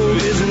sure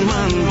isn't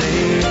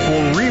Monday.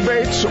 For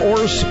rebates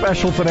or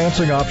special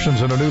financing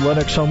options in a new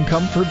Lennox home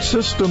comfort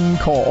system,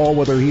 call All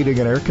Weather Heating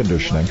and Air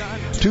Conditioning.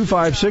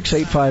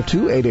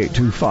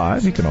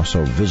 256-852-8825. You can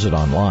also visit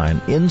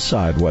online,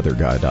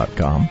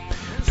 InsideWeatherGuy.com.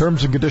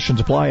 Terms and conditions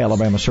apply.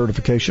 Alabama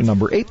certification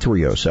number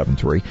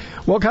 83073.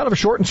 Well, kind of a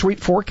short and sweet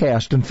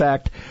forecast. In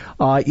fact,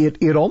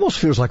 it almost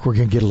feels like we're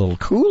going to get a little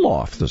cool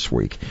off this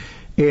week.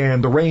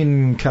 And the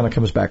rain kind of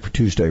comes back for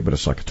Tuesday, but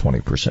it's like a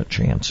 20%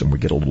 chance, and we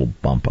get a little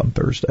bump on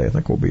Thursday. I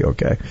think we'll be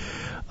okay.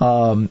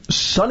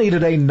 Sunny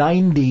today,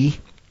 90.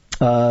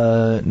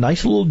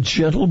 Nice little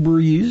gentle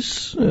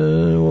breeze.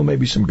 Well,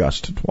 maybe some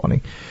gusts to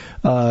 20.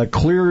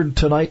 Cleared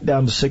tonight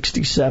down to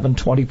 67,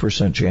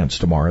 20% chance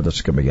tomorrow.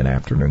 That's going to be an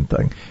afternoon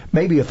thing.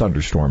 Maybe a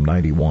thunderstorm,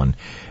 91.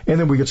 And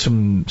then we get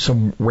some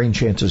rain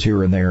chances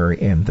here and there.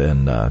 And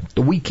then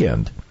the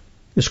weekend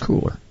is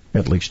cooler,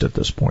 at least at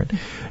this point.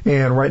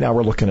 And right now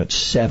we're looking at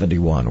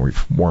 71.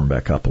 We've warmed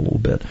back up a little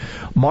bit.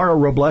 Maura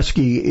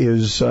Wroblewski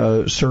is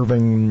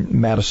serving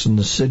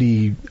Madison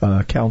City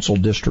Council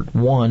District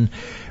 1.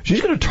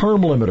 She's going to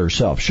term limit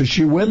herself. Should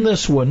she win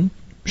this one,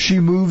 she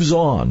moves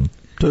on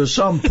to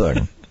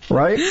something.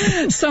 Right?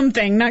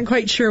 Something, not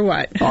quite sure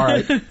what. All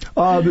right.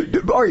 All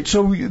right,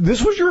 so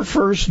this was your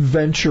first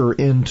venture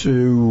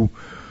into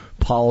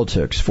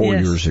politics 4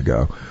 years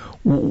ago.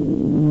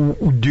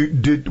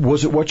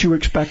 Was it what you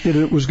expected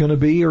it was going to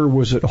be, or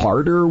was it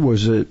harder?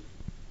 Was it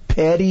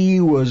petty?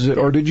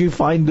 Or did you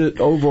find it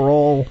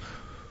overall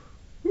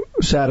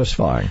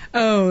satisfying?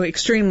 Oh,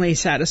 extremely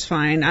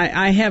satisfying.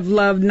 I have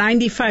loved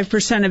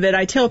 95% of it.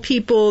 I tell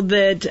people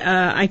that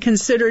I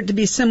consider it to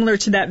be similar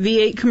to that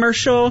V8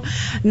 commercial.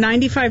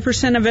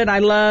 95% of it I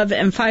love,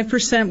 and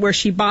 5% where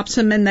she bops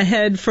him in the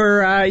head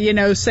for,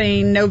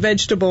 saying no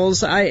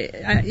vegetables.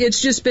 It's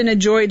just been a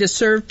joy to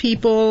serve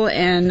people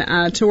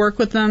and to work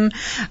with them.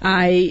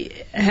 I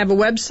have a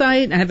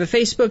website. I have a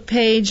Facebook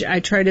page. I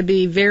try to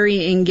be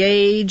very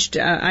engaged.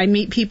 I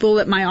meet people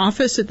at my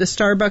office at the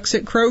Starbucks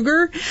at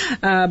Kroger.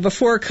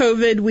 Before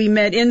COVID, we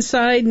met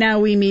inside. Now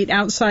we meet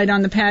outside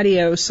on the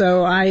patio.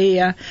 So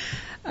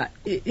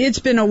it's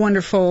been a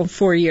wonderful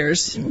 4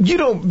 years.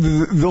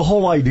 The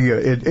whole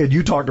idea, and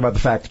you talked about the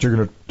fact that you're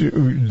going to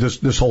do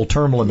this whole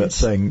term limit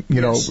thing.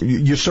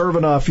 You serve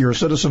enough, you're a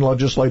citizen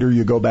legislator,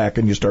 you go back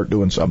and you start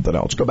doing something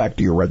else. Go back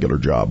to your regular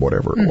job,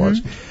 whatever it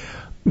was.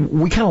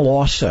 We kind of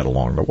lost that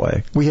along the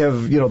way. We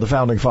have, the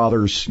founding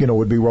fathers,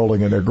 would be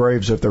rolling in their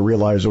graves if they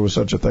realized there was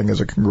such a thing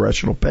as a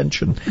congressional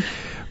pension.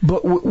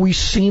 But we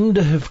seem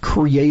to have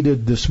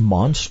created this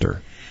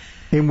monster,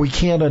 and we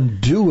can't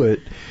undo it.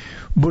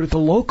 But at the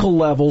local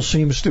level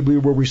seems to be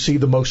where we see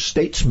the most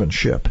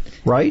statesmanship,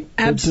 right?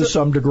 To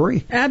some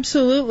degree.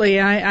 Absolutely.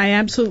 I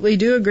absolutely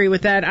do agree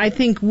with that. I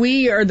think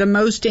we are the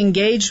most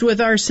engaged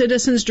with our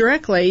citizens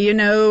directly.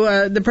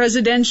 The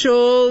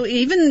presidential,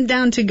 even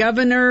down to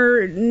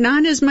governor,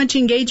 not as much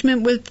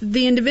engagement with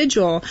the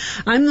individual.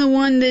 I'm the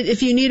one that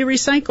if you need a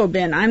recycle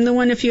bin, I'm the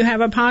one if you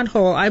have a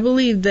pothole. I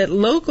believe that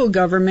local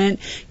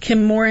government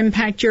can more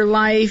impact your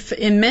life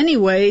in many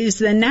ways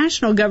than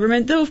national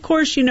government, though, of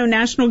course,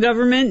 national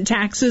government,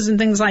 taxes and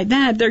things like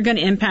that, they're going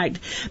to impact.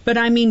 But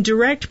I mean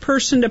direct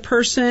person to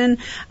person.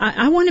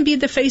 I want to be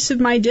the face of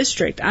my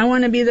district. I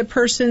want to be the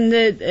person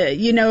that,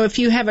 if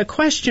you have a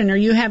question or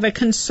you have a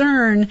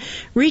concern,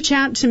 reach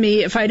out to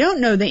me. If I don't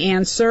know the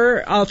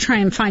answer, I'll try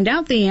and find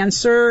out the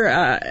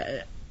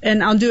answer.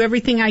 And I'll do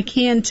everything I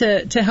can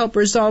to help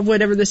resolve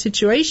whatever the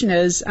situation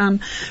is.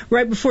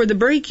 Right before the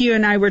break, you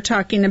and I were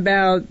talking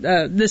about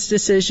this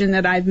decision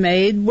that I've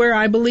made, where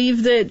I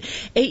believe that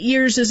 8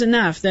 years is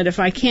enough, that if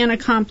I can't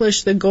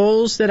accomplish the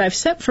goals that I've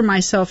set for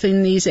myself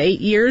in these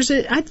 8 years,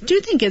 I do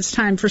think it's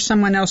time for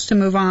someone else to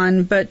move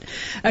on. But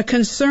a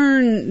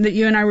concern that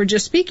you and I were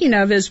just speaking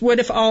of is, what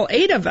if all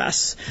 8 of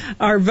us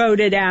are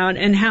voted out,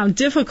 and how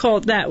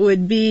difficult that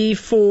would be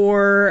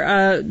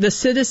for the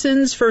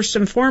citizens, first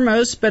and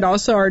foremost, but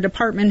also our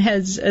department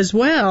heads as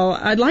well.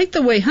 I like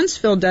the way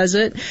Huntsville does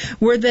it,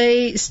 where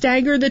they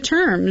stagger the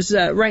terms.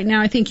 Right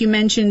now, I think you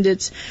mentioned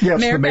it's the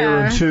mayor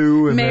and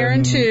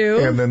two,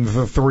 and then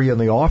the 3 in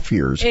the off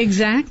years.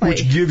 Exactly.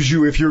 Which gives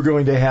you, if you're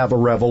going to have a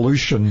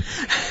revolution,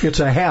 it's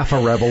a half a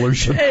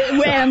revolution.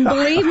 And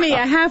believe me,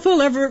 a half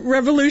a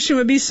revolution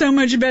would be so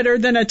much better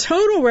than a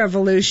total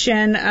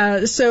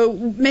revolution. So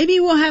maybe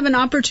we'll have an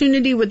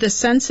opportunity with the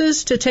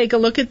census to take a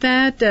look at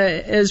that.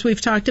 As we've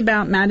talked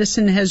about,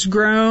 Madison has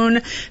grown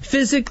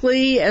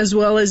physically as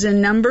well as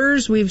in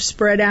numbers. We've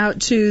spread out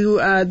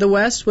to the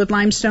west with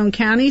Limestone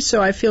County,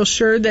 so I feel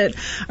sure that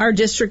our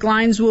district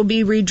lines will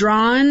be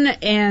redrawn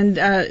and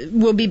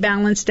will be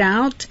balanced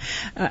out.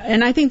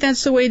 And I think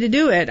that's the way to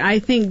do it. I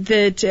think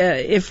that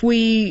if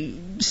we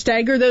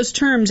stagger those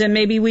terms, and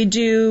maybe we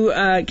do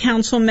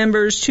council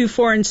members 2,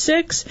 4, and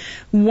 6,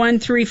 1,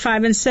 3,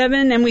 5, and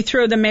 7, and we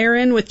throw the mayor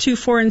in with 2,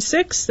 4, and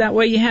 6. That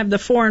way you have the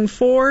 4 and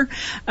 4.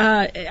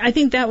 I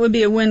think that would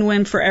be a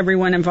win-win for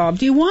everyone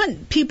involved. You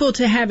want people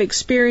to have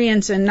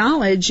experience and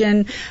knowledge,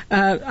 and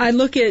I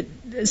look at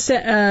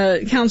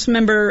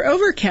Councilmember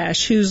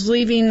Overcash, who's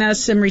leaving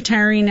us and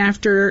retiring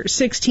after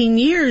 16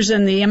 years,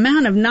 and the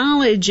amount of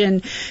knowledge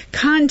and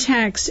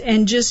contacts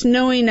and just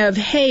knowing of,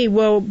 hey,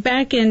 well,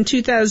 back in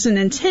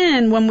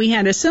 2010, when we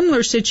had a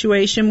similar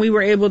situation, we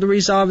were able to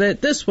resolve it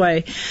this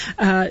way.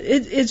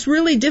 It's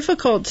really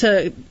difficult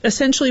to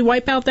essentially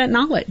wipe out that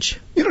knowledge.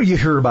 You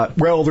hear about,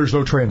 there's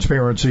no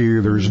transparency,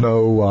 there's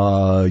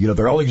no,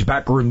 there are all these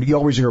backroom, you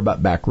always hear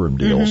about backroom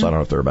deals. Mm-hmm. I don't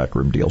know if they're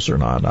backroom deals or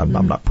not. I'm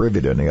not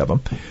privy to any of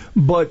them.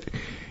 But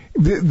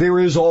there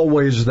is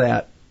always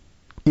that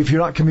if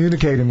you're not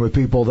communicating with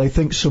people, they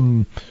think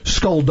some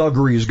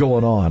skullduggery is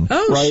going on.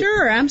 Oh, right?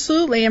 Sure,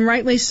 absolutely, and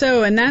rightly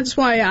so. And that's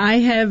why I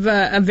have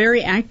a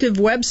very active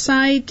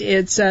website.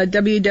 It's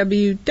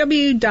www.Maura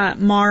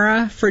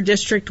for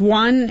District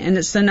 1, and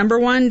it's the number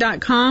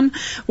 1.com,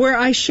 where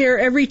I share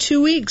every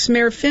 2 weeks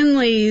Mayor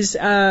Finley's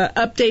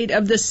update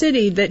of the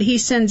city that he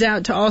sends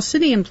out to all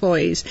city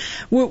employees.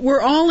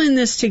 We're all in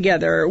this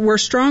together. We're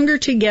stronger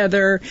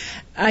together.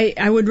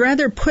 I would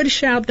rather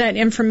push out that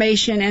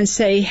information and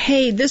say,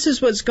 hey, this is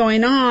what's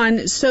going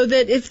on, so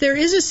that if there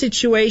is a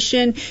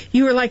situation,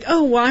 you are like,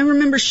 oh, well, I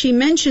remember she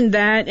mentioned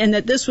that and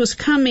that this was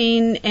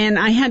coming, and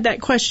I had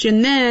that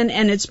question then,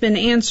 and it's been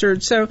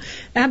answered. So,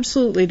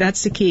 absolutely,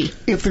 that's the key.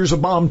 If there's a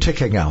bomb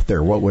ticking out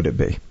there, what would it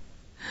be?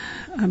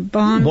 A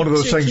bomb One of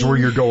those things where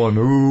you're going,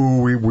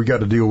 ooh, we got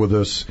to deal with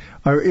this.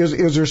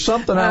 Is there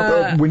something out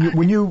there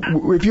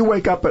if you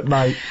wake up at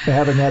night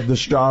having had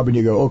this job and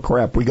you go, oh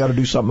crap, we got to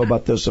do something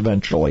about this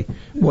eventually?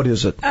 What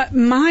is it?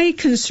 My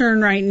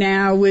concern right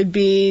now would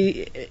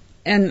be,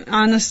 and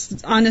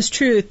honest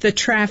truth, the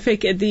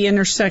traffic at the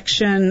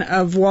intersection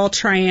of Wall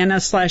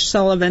Triana /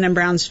 Sullivan and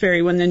Browns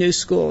Ferry when the new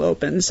school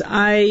opens.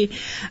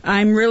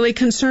 I'm really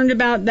concerned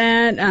about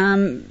that.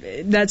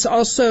 That's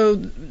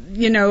also,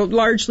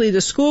 largely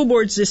the school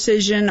board's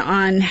decision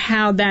on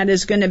how that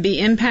is going to be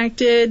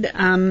impacted.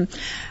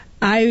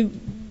 I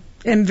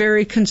am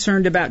very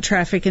concerned about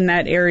traffic in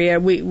that area.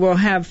 We will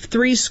have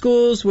 3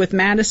 schools with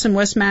Madison,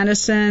 West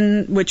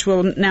Madison, which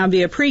will now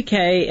be a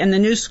pre-K, and the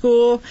new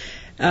school.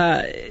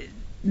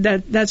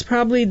 That's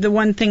probably the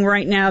one thing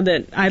right now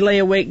that I lay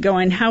awake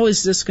going, how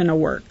is this going to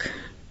work?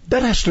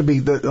 That has to be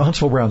the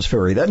Huntsville Browns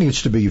Ferry. That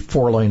needs to be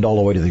 4-laned all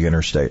the way to the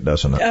interstate,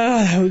 doesn't it? Oh,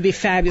 that would be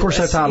fabulous. Of course,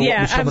 that's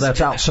some of that's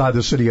outside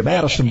the city of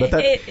Madison, but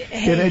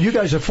and you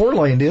guys have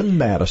 4-laned in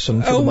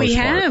Madison. For the most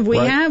part, we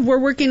have. We're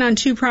working on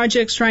 2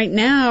 projects right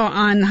now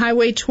on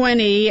Highway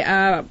 20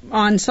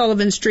 on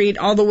Sullivan Street,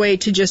 all the way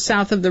to just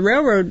south of the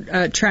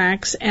railroad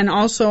tracks, and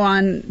also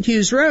on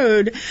Hughes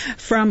Road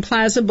from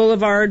Plaza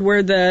Boulevard,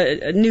 where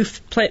the new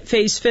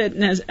Phase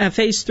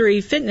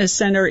 3 Fitness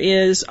Center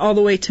is, all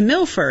the way to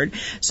Milford.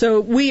 So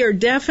we are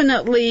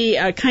definitely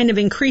kind of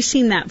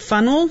increasing that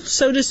funnel,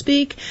 so to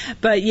speak.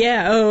 But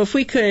if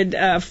we could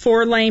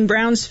 4-lane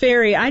Browns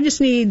Ferry, we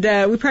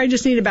probably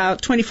just need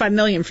about $25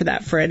 million for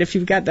that, Fred, if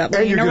you've got that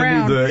laying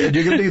around.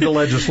 You're going to need the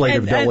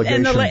legislative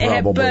delegation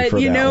probably but,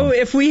 for that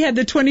if we had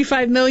the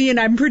 $25 million,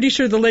 I'm pretty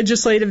sure the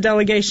legislative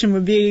delegation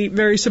would be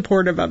very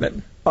supportive of it.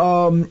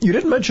 You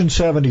didn't mention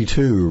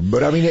 72,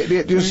 but I mean,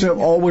 it just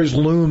always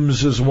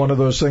looms as one of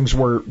those things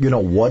where,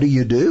 what do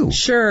you do?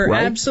 Sure,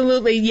 right?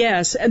 Absolutely,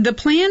 yes. The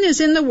plan is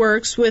in the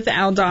works with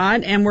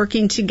ALDOT and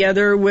working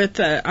together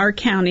with our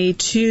county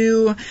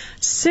to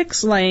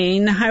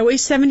 6-lane Highway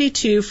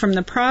 72 from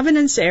the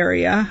Providence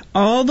area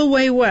all the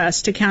way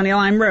west to County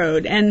Line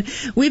Road. And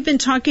we've been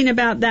talking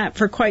about that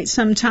for quite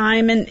some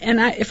time. And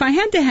if I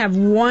had to have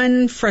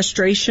one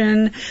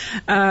frustration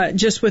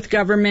just with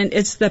government,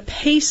 it's the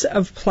pace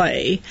of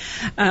play.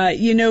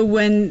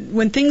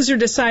 When things are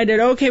decided,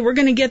 okay, we're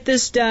going to get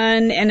this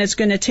done and it's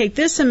going to take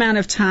this amount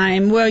of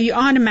time, well, you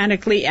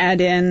automatically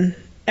add in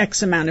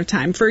X amount of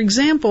time. For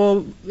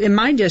example, in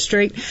my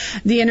district,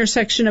 the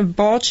intersection of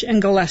Balch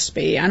and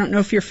Gillespie. I don't know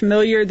if you're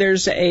familiar.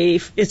 It's a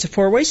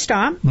 4-way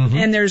stop,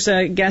 and there's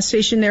a gas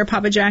station there.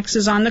 Papa Jack's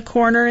is on the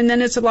corner, and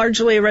then it's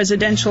largely a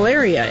residential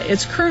area.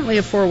 It's currently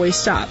a 4-way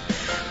stop.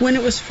 When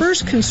it was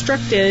first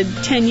constructed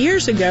 10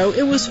 years ago,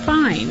 it was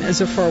fine as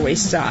a 4-way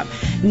stop.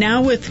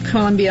 Now with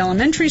Columbia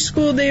Elementary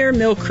School there,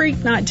 Mill Creek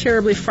not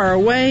terribly far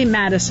away,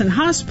 Madison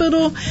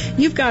Hospital,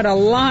 you've got a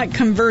lot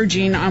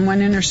converging on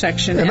one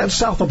intersection. And that's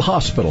south of the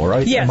hospital,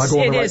 right? Yes, Am I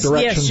going the right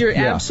direction? Yes, you're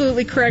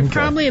absolutely correct. Okay.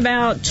 Probably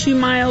about 2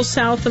 miles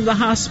south of the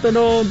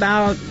hospital,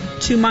 about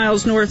 2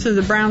 miles north of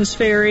the Browns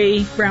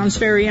Ferry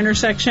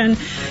intersection,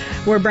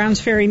 where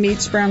Browns Ferry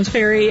meets Browns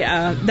Ferry.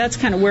 That's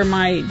kind of where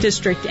my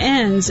district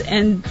ends.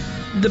 And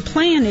the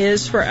plan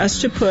is for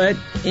us to put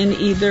in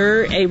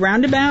either a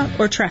roundabout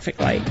or traffic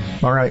light.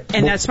 All right.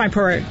 And that's my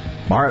priority.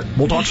 All right.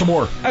 We'll talk some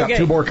more. Okay. Got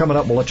 2 more coming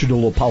up. We'll let you do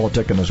a little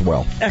politicking as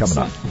well.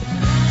 Excellent. Coming up.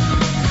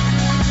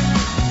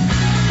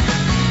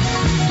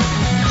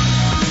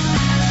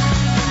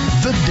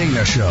 The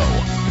Dana Show,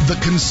 the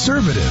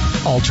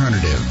conservative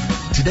alternative.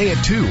 Today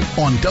at 2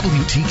 on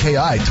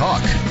WTKI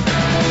Talk.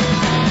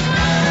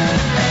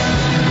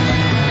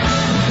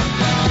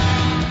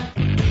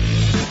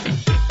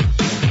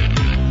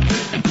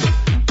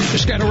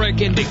 Just got a wreck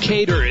in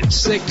Decatur at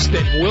 6th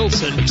and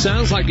Wilson.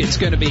 Sounds like it's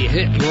going to be a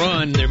hit and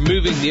run. They're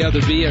moving the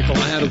other vehicle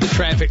out of the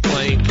traffic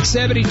lane.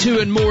 72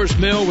 in Moore's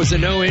Mill was a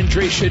no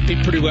entry. Should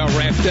be pretty well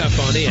wrapped up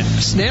on it.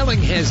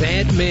 Snelling has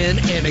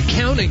admin and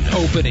accounting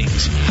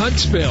openings.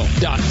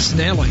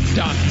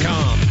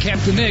 Huntsville.snelling.com.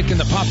 Captain Nick in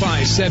the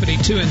Popeye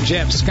 72 and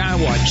Jeff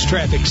Skywatch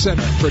Traffic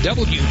Center for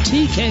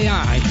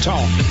WTKI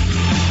Talk.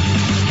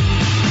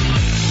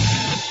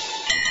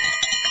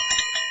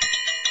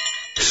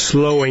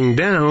 Slowing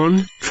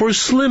down for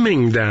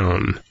slimming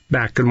down.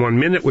 Back in 1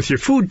 minute with your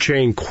food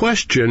chain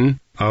question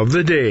of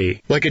the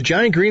day. Like a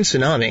giant green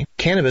tsunami,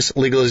 cannabis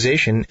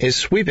legalization is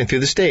sweeping through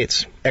the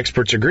states.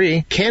 Experts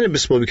agree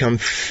cannabis will become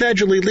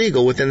federally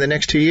legal within the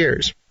next 2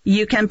 years.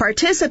 You can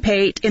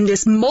participate in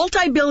this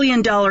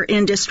multi-billion-dollar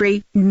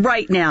industry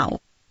right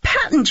now.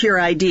 Patent your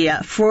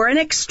idea for an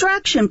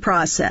extraction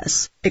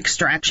process,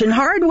 extraction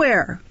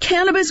hardware,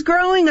 cannabis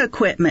growing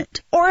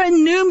equipment, or a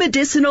new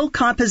medicinal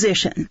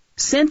composition.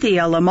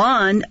 Cynthia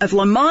Lamont of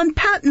Lamont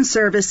Patent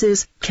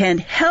Services can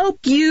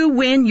help you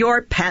win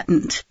your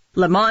patent.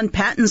 Lamont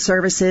Patent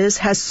Services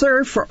has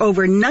served for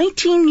over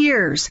 19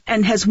 years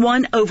and has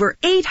won over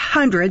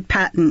 800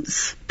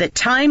 patents. The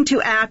time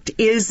to act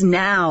is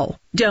now.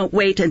 Don't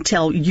wait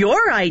until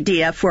your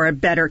idea for a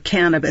better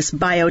cannabis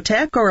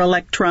biotech or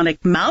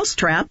electronic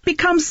mousetrap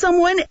becomes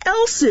someone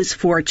else's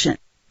fortune.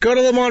 Go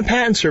to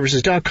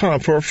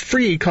LamontPatentServices.com for a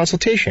free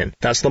consultation.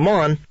 That's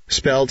Lamont,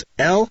 spelled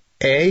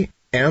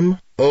Lamon,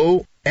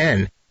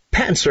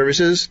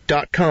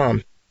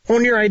 PatentServices.com.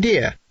 Own your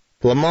idea.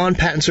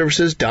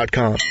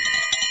 LamontPatentServices.com.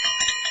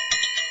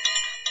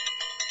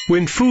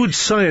 When food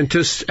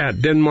scientists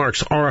at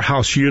Denmark's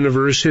Aarhus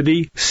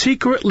University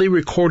secretly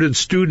recorded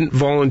student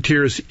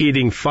volunteers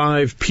eating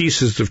 5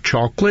 pieces of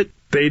chocolate,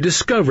 they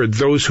discovered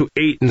those who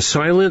ate in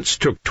silence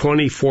took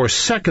 24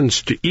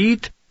 seconds to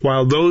eat,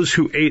 while those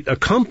who ate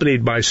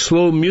accompanied by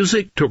slow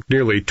music took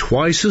nearly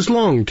twice as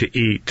long to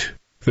eat.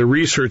 The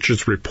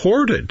researchers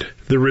reported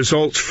the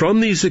results from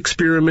these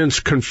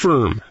experiments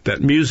confirm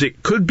that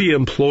music could be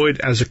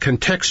employed as a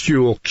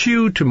contextual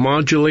cue to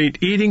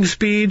modulate eating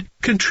speed,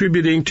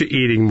 contributing to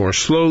eating more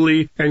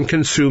slowly and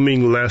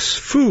consuming less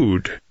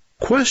food.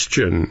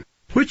 Question: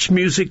 which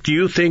music do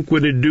you think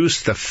would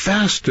induce the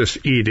fastest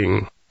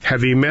eating?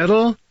 Heavy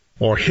metal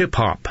or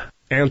hip-hop?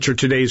 Answer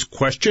today's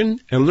question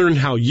and learn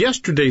how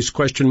yesterday's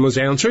question was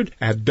answered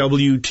at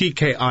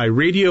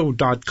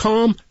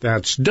WTKIRadio.com.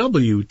 That's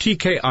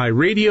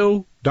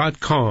WTKIRadio.com.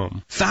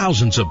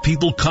 Thousands of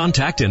people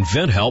contact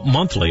InventHelp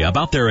monthly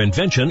about their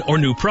invention or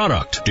new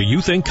product. Do you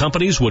think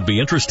companies would be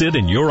interested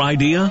in your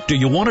idea? Do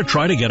you want to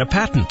try to get a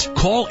patent?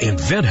 Call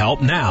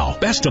InventHelp now.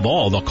 Best of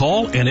all, the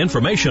call and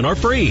information are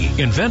free.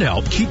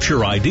 InventHelp keeps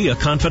your idea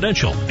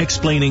confidential,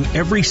 explaining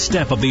every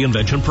step of the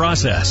invention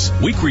process.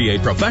 We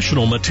create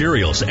professional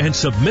materials and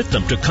submit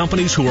them to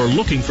companies who are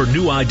looking for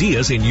new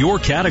ideas in your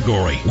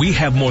category. We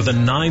have more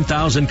than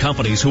 9,000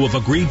 companies who have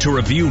agreed to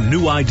review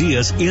new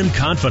ideas in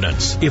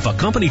confidence. If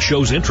a company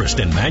shows interest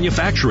in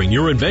manufacturing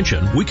your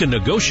invention, we can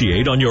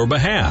negotiate on your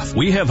behalf.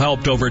 We have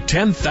helped over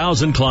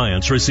 10,000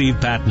 clients receive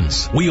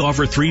patents. We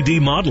offer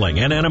 3D modeling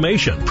and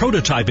animation,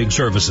 prototyping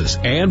services,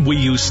 and we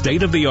use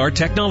state-of-the-art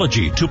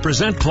technology to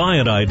present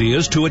client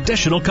ideas to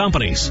additional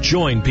companies.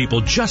 Join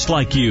people just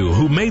like you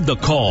who made the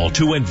call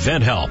to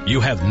InventHelp.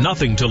 You have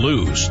nothing to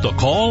lose. The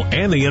call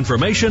and the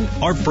information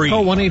are free.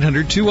 Call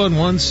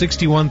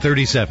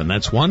 1-800-211-6137.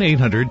 That's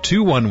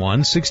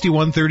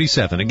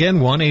 1-800-211-6137. Again,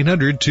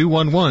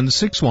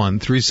 1-800-211-6137. Summer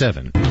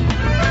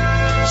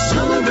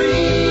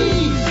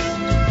breeze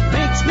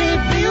makes me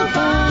feel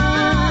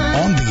fine.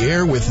 On the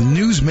air with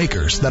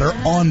newsmakers that are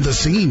on the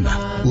scene.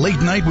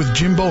 Late Night with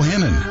Jim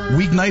Bohannon.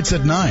 Weeknights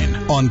at 9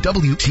 on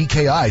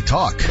WTKI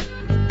Talk.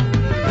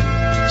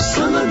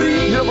 Summer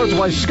breeze. You know, that's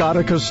why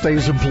Scottica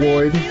stays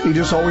employed. He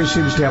just always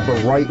seems to have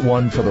the right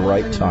one for the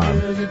right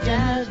time.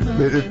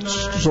 It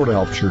sort of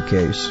helps your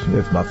case,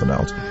 if nothing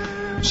else.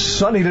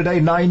 Sunny today,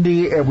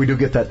 90, and we do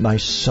get that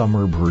nice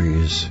summer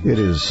breeze. It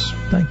is.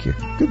 Thank you.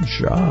 Good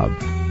job.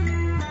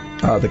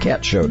 The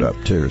cat showed up,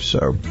 too,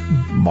 so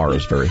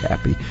Maura's very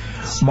happy.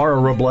 Maura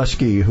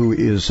Wroblewski, who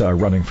is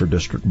running for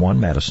District 1,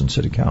 Madison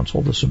City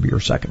Council. This will be her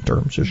second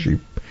term, so she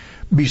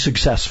be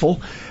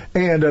successful.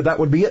 And that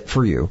would be it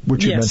for you,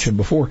 which you mentioned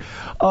before.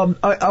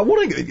 I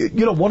want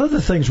to, one of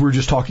the things we were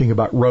just talking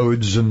about,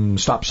 roads and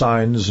stop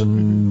signs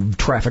and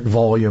traffic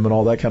volume and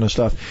all that kind of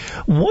stuff.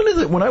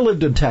 When I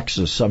lived in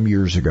Texas some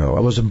years ago,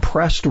 I was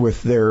impressed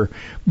with their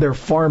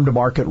farm to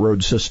market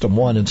road system,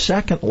 one. And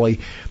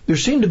secondly, there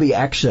seemed to be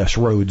access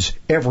roads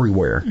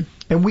everywhere.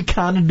 And we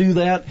kind of do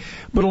that.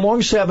 But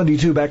along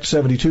 72, back to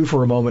 72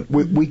 for a moment,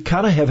 we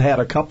kind of have had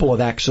a couple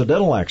of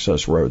accidental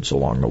access roads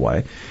along the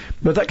way.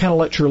 But that kind of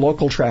lets your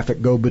local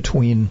traffic go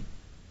between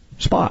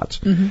spots.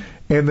 Mm-hmm.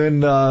 And then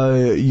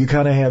you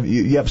kind of have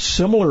you got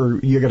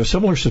a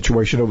similar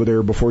situation over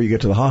there before you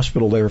get to the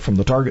hospital there from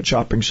the Target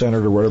shopping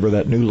center to wherever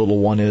that new little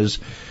one is,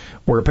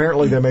 where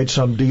apparently they made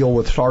some deal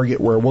with Target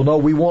where, well, no,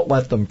 we won't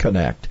let them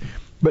connect.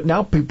 But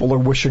now people are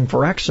wishing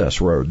for access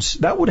roads.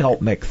 That would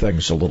help make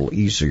things a little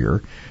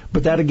easier.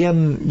 But that,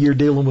 again, you're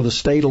dealing with a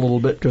state a little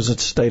bit because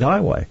it's a state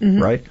highway,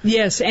 right?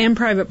 Yes, and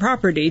private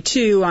property,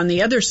 too. On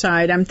the other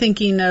side, I'm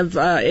thinking of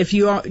if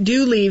you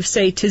do leave,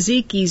 say,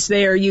 Taziki's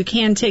there, you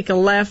can take a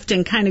left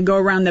and kind of go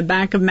around the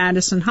back of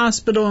Madison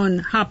Hospital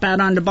and hop out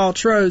onto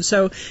Balch Road.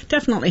 So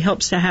definitely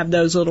helps to have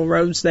those little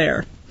roads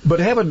there. But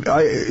having,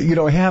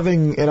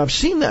 and I've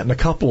seen that in a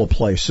couple of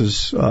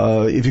places.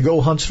 If you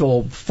go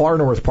Huntsville, Far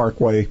North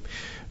Parkway,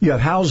 you have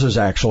houses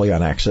actually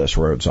on access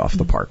roads off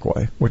the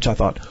parkway, which I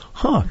thought,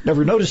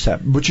 never noticed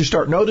that. But you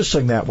start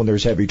noticing that when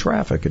there's heavy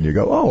traffic, and you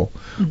go, well,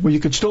 you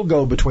could still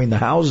go between the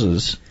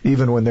houses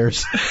even when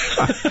there's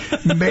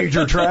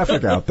major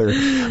traffic out there.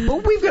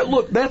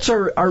 But that's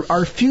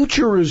our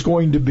future is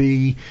going to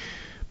be,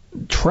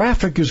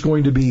 traffic is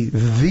going to be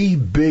the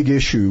big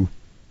issue.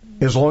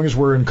 As long as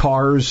we're in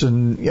cars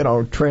and,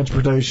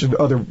 transportation,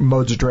 other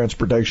modes of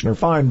transportation are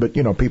fine, but,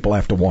 people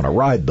have to want to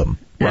ride them,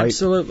 right?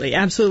 Absolutely.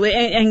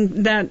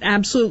 And that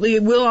absolutely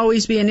will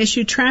always be an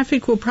issue.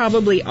 Traffic will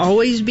probably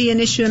always be an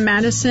issue in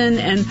Madison,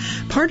 and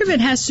part of it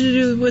has to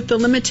do with the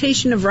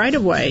limitation of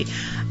right-of-way.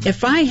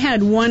 If I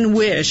had one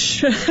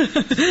wish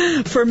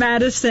for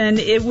Madison,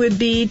 it would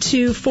be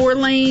to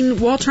 4-lane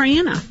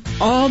Walteriana,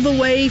 all the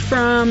way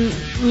from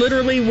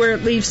literally where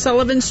it leaves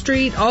Sullivan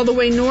Street, all the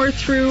way north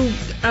through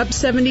up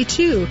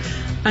 72.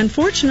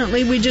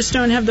 Unfortunately, we just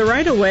don't have the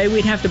right-of-way.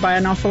 We'd have to buy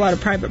an awful lot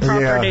of private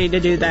property to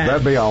do that.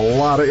 That'd be a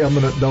lot of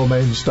eminent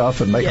domain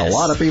stuff and make a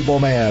lot of people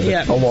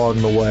mad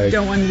along the way.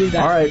 Don't want to do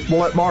that. All right, we'll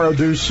let Maura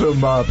do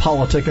some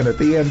politicking at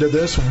the end of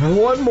this.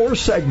 One more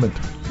segment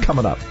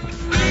coming up.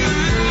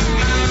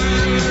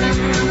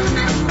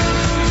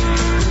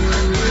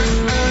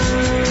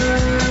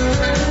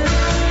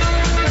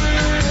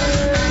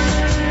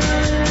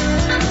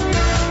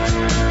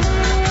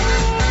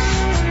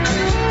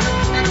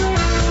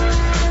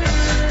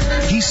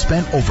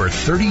 Spent over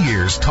 30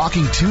 years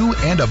talking to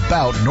and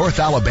about North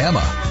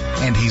Alabama,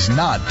 and he's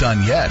not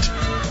done yet.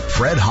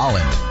 Fred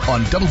Holland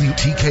on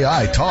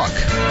WTKI Talk.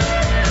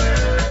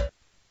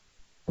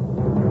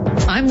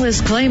 I'm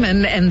Liz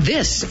Clayman, and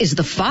this is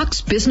the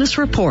Fox Business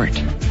Report.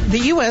 The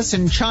U.S.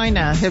 and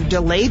China have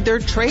delayed their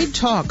trade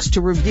talks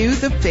to review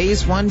the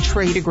Phase 1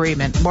 trade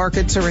agreement.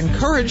 Markets are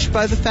encouraged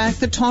by the fact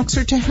that talks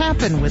are to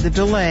happen with a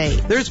delay.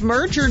 There's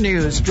merger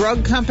news.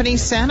 Drug company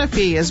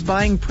Sanofi is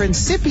buying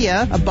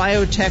Principia, a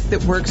biotech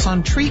that works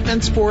on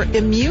treatments for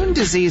immune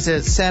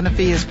diseases.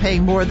 Sanofi is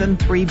paying more than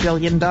 $3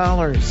 billion.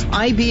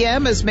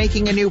 IBM is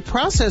making a new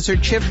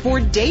processor chip for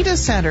data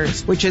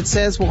centers, which it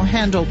says will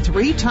handle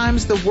 3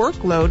 times the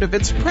workload of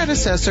its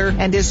predecessor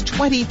and is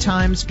 20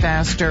 times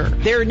faster.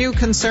 There are new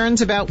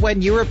concerns about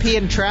when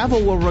European travel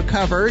will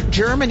recover.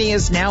 Germany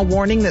is now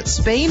warning that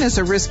Spain is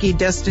a risky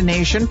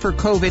destination for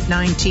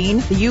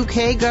COVID-19. The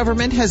UK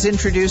government has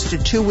introduced a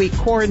 2-week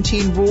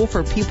quarantine rule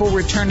for people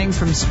returning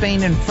from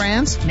Spain and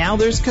France. Now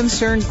there's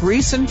concern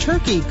Greece and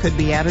Turkey could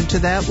be added to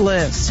that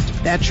list.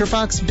 That's your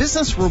Fox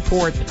Business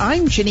Report.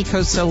 I'm Ginny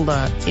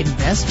Cosola,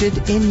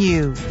 invested in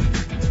you.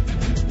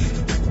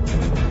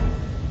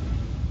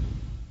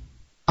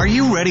 Are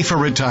you ready for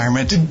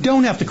retirement? You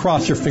don't have to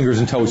cross your fingers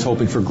and toes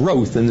hoping for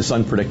growth in this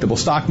unpredictable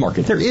stock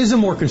market. There is a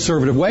more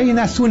conservative way, and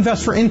that's to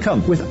invest for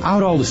income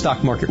without all the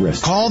stock market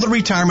risk. Call the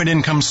Retirement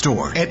Income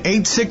Store at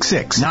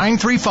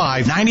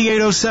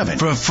 866-935-9807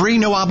 for a free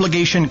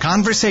no-obligation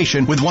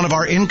conversation with one of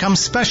our income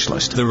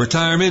specialists. The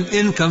Retirement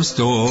Income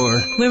Store,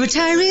 where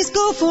retirees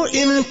go for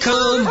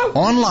income.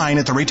 Online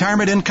at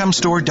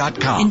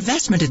theretirementinComestore.com.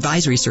 Investment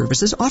advisory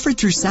services offered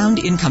through Sound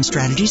Income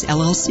Strategies,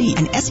 LLC,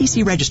 an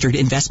SEC-registered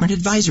investment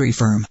advisory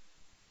firm.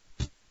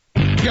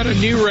 Got a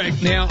new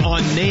wreck now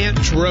on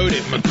Nance Road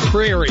at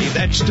McCrary.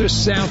 That's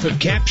just south of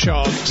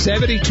Capshaw.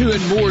 72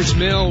 in Moore's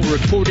Mill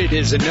reported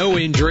as a no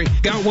injury.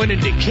 Got one in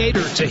Decatur.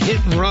 It's a hit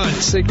and run.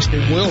 6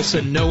 in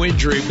Wilson, no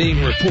injury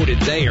being reported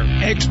there.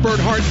 Expert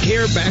heart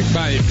care backed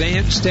by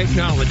advanced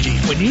technology.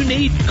 When you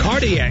need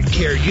cardiac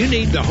care, you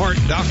need the Heart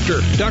Doctor.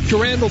 Dr.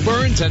 Randall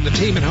Burns and the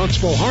team at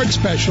Huntsville Heart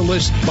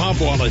Specialist,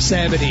 Bob Wallace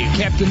Avenue,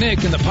 Captain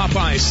Nick and the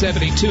Popeye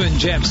 72 and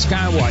Jeff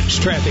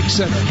Skywatch Traffic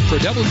Center for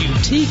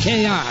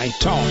WTKI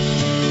Talk.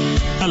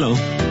 Hello,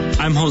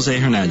 I'm Jose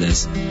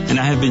Hernandez, and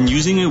I have been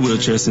using a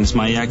wheelchair since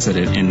my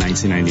accident in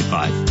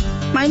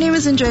 1995. My name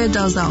is Andrea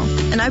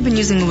Dalzell, and I've been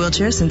using a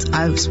wheelchair since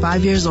I was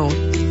 5 years old.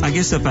 I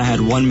guess if I had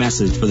one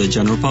message for the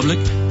general public,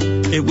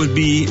 it would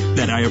be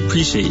that I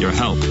appreciate your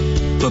help.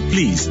 But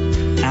please,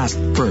 ask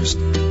first.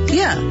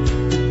 Yeah,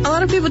 a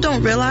lot of people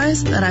don't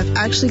realize that I've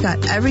actually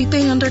got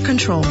everything under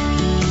control.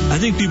 I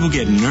think people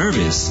get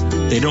nervous.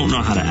 They don't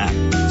know how to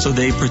act, so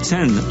they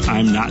pretend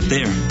I'm not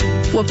there.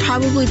 What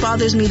probably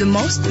bothers me the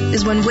most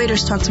is when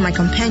waiters talk to my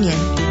companion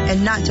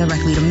and not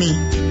directly to me.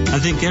 I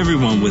think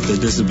everyone with a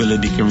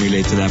disability can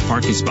relate to that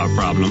parking spot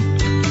problem.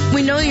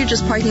 We know you're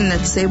just parking in the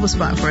disabled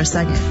spot for a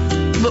second,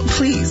 but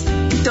please,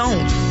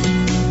 don't.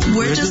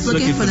 We're just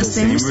looking for the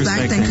same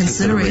respect and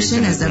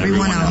consideration as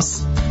everyone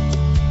else.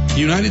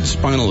 United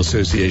Spinal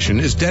Association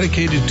is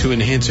dedicated to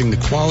enhancing the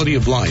quality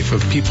of life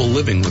of people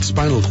living with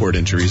spinal cord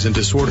injuries and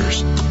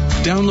disorders.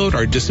 Download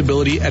our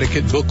disability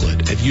etiquette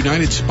booklet at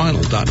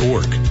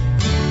unitedspinal.org.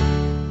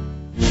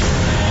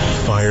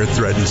 fire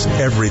threatens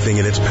everything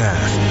in its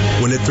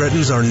path. When it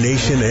threatens our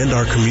nation and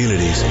our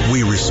communities,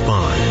 we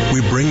respond.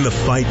 We bring the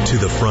fight to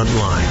the front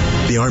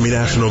line. The Army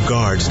National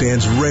Guard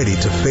stands ready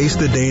to face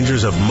the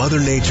dangers of Mother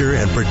Nature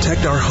and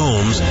protect our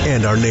homes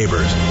and our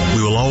neighbors.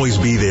 We will always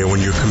be there when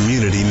your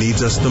community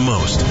needs us the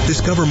most.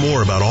 Discover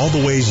more about all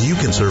the ways you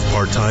can serve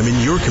part-time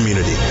in your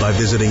community by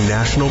visiting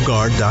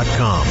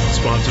NationalGuard.com.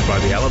 Sponsored by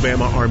the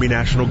Alabama Army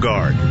National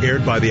Guard.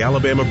 Aired by the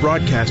Alabama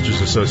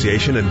Broadcasters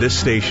Association and this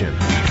station.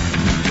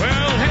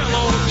 Well,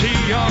 hello,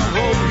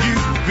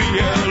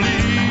 T-R-O-U-B-L-E.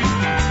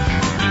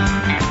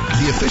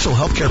 The official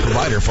healthcare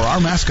provider for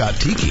our mascot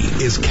Tiki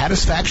is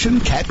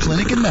Catisfaction Cat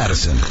Clinic in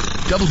Madison.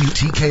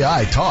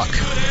 WTKI Talk.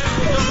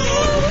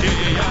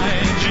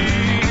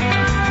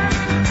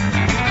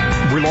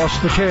 We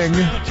lost the king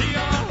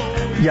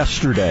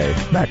yesterday,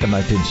 back in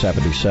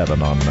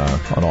 1977 on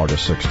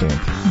August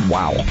 16th.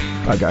 Wow.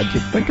 I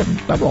keep thinking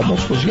that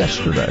almost was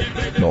yesterday.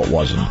 No, it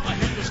wasn't.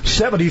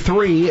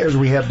 73 as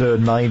we head to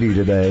 90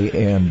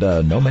 today, and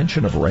no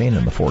mention of rain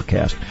in the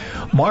forecast.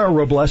 Maura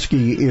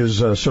Wroblewski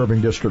is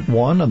serving District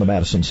 1 on the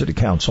Madison City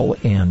Council,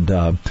 and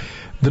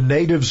the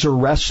natives are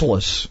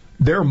restless.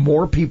 There are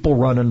more people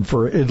running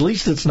for, at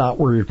least it's not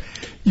where,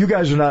 you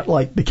guys are not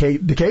like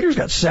Decatur's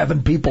got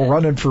 7 people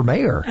running for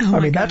mayor. Oh, I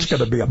mean, that's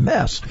going to be a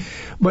mess.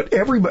 But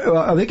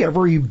I think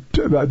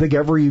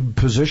every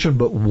position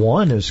but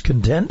one is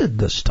contended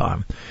this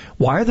time.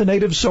 Why are the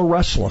natives so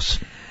restless?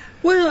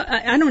 Well,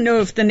 I don't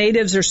know if the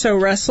natives are so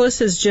restless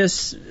as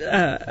just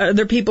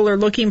other people are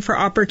looking for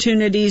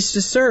opportunities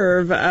to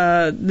serve.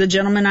 The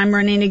gentleman I'm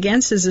running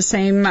against is the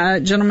same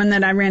gentleman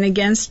that I ran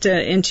against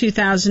in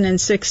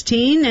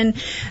 2016, and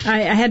I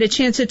had a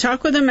chance to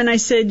talk with him, and I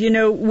said,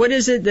 what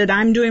is it that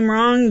I'm doing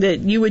wrong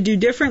that you would do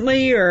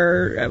differently,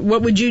 or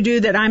what would you do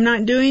that I'm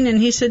not doing? And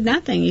he said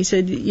nothing. He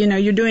said,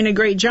 you're doing a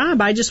great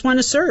job. I just want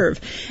to serve.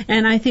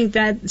 And I think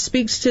that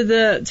speaks to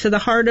the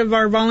heart of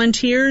our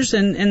volunteers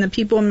and the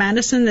people in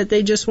Madison, that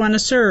they just want to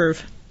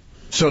serve.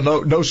 So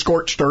no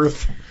scorched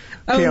earth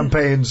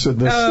campaigns in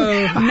this.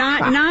 Oh,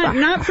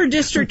 not for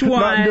District 1.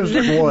 Not in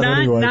District 1,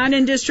 anyway. Not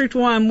in District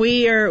 1.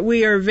 We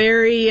are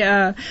very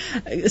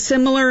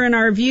similar in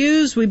our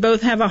views. We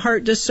both have a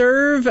heart to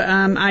serve.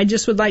 I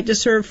just would like to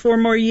serve 4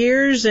 more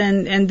years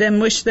and then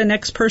wish the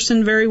next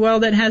person very well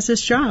that has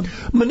this job.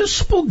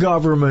 Municipal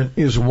government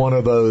is one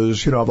of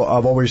those, I've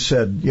always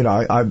said, you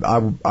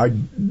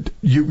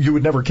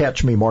would never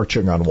catch me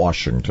marching on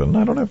Washington.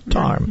 I don't have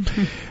time.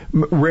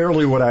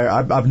 Rarely would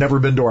I've never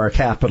been to our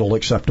Capitol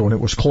except when it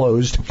was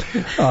closed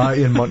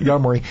in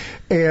Montgomery,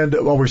 and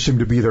always seem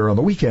to be there on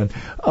the weekend.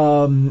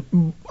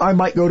 I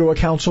might go to a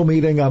council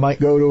meeting, I might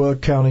go to a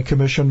county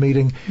commission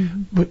meeting,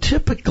 but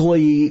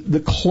typically the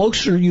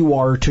closer you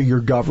are to your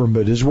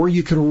government is where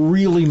you can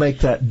really make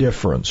that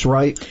difference,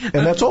 right?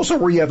 And that's also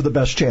where you have the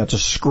best chance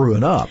of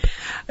screwing up,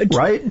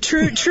 right?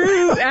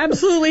 True,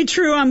 absolutely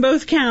true on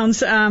both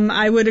counts.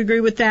 I would agree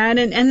with that,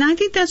 and I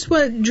think that's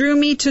what drew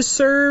me to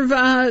serve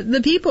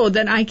the people,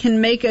 that I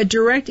can make a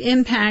direct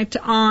impact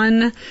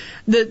on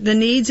the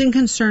needs and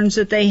concerns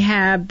that they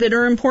have that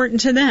are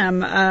important to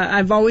them.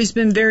 I've always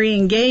been very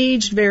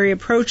engaged, very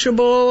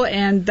approachable,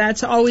 and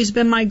that's always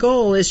been my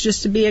goal, is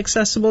just to be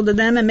accessible to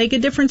them and make a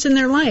difference in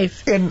their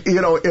life. And,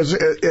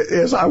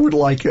 as I would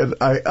like it,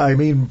 I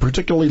mean,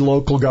 particularly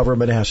local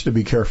government has to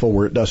be careful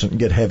where it doesn't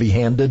get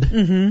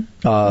heavy-handed.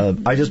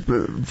 I just,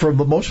 for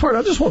the most part,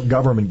 I just want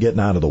government getting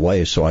out of the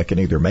way so I can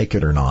either make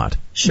it or not.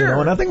 Sure.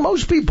 And I think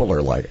most people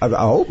are like, I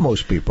hope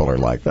most people are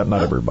like that.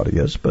 Not everybody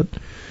is, but...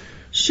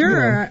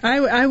 Sure,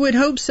 I would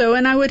hope so,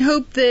 and I would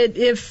hope that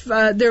if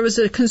there was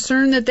a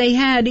concern that they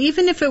had,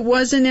 even if it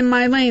wasn't in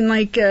my lane,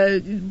 like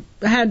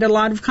had a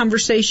lot of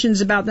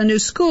conversations about the new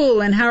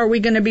school and how are we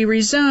going to be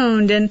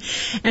rezoned,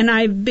 and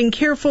I've been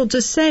careful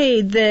to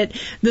say that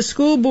the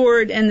school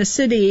board and the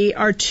city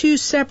are 2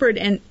 separate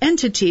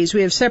entities.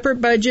 We have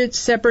separate budgets,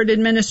 separate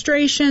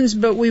administrations,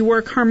 but we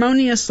work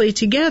harmoniously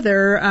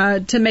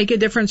together to make a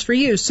difference for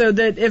you. So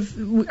that if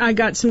I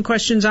got some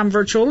questions on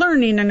virtual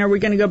learning and are we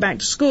going to go back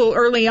to school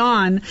early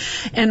on,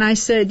 and I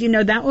said,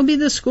 that will be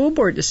the school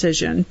board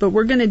decision, but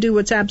we're going to do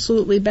what's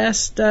absolutely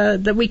best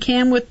that we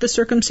can with the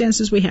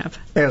circumstances we have.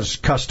 As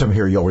custom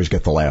here, you always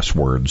get the last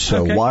word.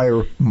 So why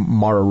are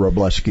Maura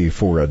Wroblewski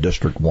for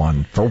District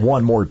 1 for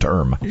one more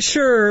term?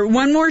 Sure,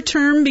 one more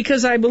term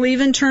because I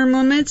believe in term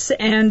limits,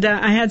 and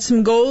I had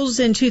some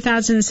goals in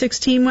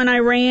 2016 when I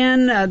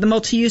ran the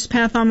multi-use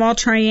path on Wall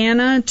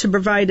Triana to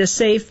provide a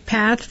safe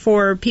path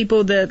for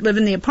people that live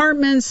in the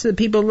apartments, the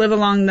people that live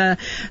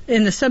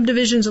in the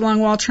subdivisions along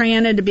Wall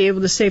Triana to be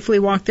able to safely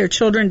walk their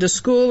children to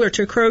school or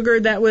to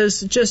Kroger. That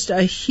was just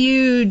a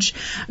huge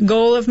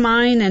goal of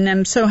mine, and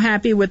I'm so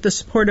happy with the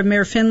support of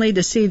Mayor Finley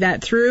to see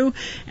that through.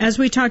 As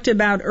we talked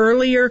about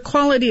earlier,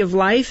 quality of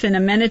life and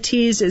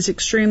amenities is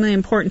extremely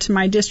important to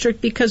my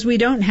district because we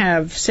don't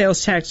have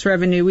sales tax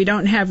revenue. We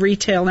don't have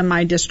retail in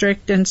my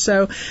district, and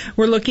so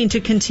we're looking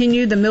to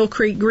continue the Mill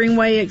Creek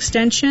Greenway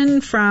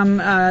extension from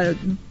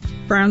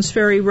Browns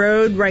Ferry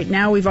Road. Right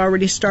now we've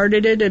already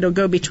started it. It'll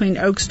go between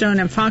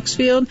Oakstone and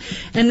Foxfield,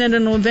 and then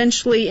it'll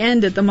eventually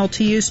end at the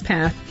multi-use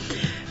path.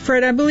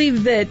 Fred, I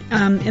believe that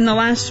in the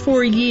last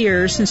 4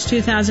 years, since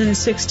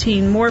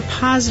 2016, more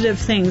positive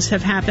things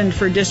have happened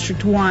for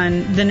District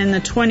 1 than in the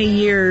 20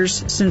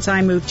 years since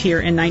I moved here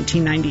in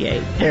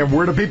 1998. And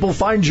where do people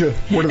find you?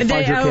 Where do they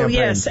find your campaign? Oh,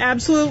 yes,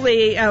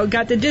 absolutely.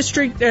 Got the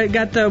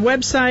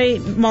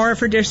website,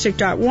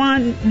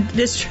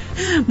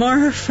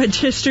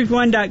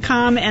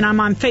 maurafordistrict1.com, and I'm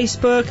on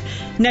Facebook,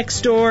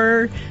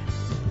 Nextdoor.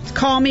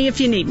 Call me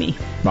if you need me.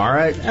 All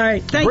right.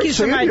 Thank you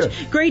so much. You.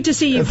 Great to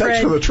see you, and Fred.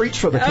 Thanks for the treats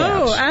for the cats.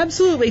 Oh,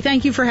 absolutely.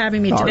 Thank you for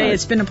having me today. Right.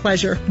 It's been a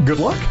pleasure. Good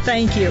luck.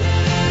 Thank you.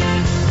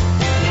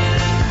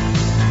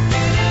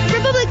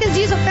 Republicans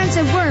use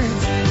offensive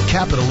words.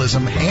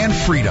 Capitalism and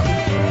freedom.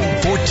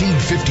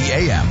 1450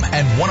 AM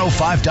and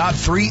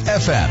 105.3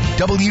 FM.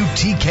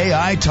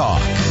 WTKI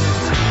Talk.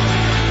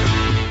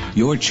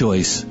 Your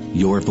choice,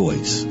 your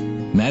voice.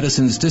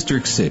 Madison's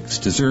District 6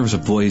 deserves a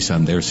voice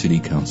on their city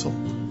council.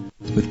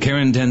 With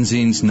Karen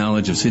Denzine's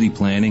knowledge of city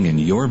planning and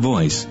your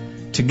voice,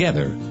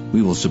 together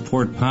we will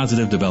support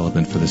positive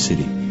development for the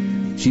city.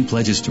 She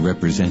pledges to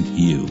represent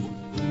you.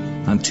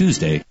 On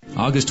Tuesday,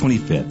 August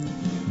 25th,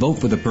 vote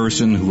for the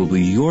person who will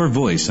be your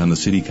voice on the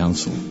city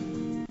council.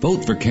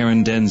 Vote for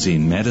Karen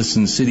Denzine,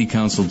 Madison City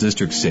Council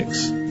District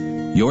 6.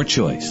 Your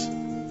choice,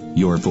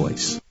 your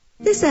voice.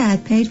 This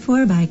ad paid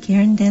for by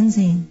Karen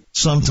Denzine.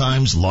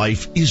 Sometimes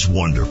life is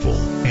wonderful,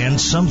 and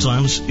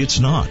sometimes it's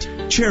not.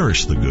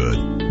 Cherish the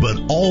good,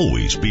 but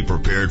always be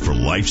prepared for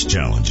life's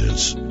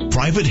challenges.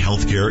 Private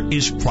healthcare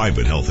is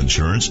private health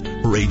insurance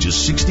for ages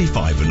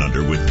 65 and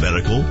under with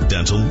medical,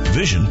 dental,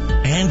 vision,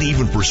 and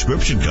even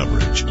prescription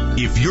coverage.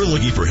 If you're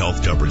looking for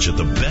health coverage at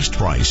the best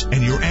price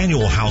and your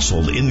annual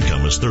household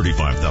income is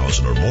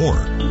 $35,000 or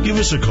more, give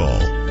us a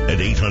call at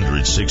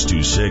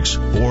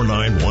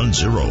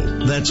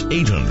 800-626-4910. That's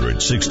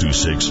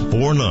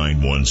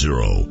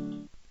 800-626-4910.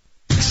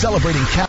 Celebrating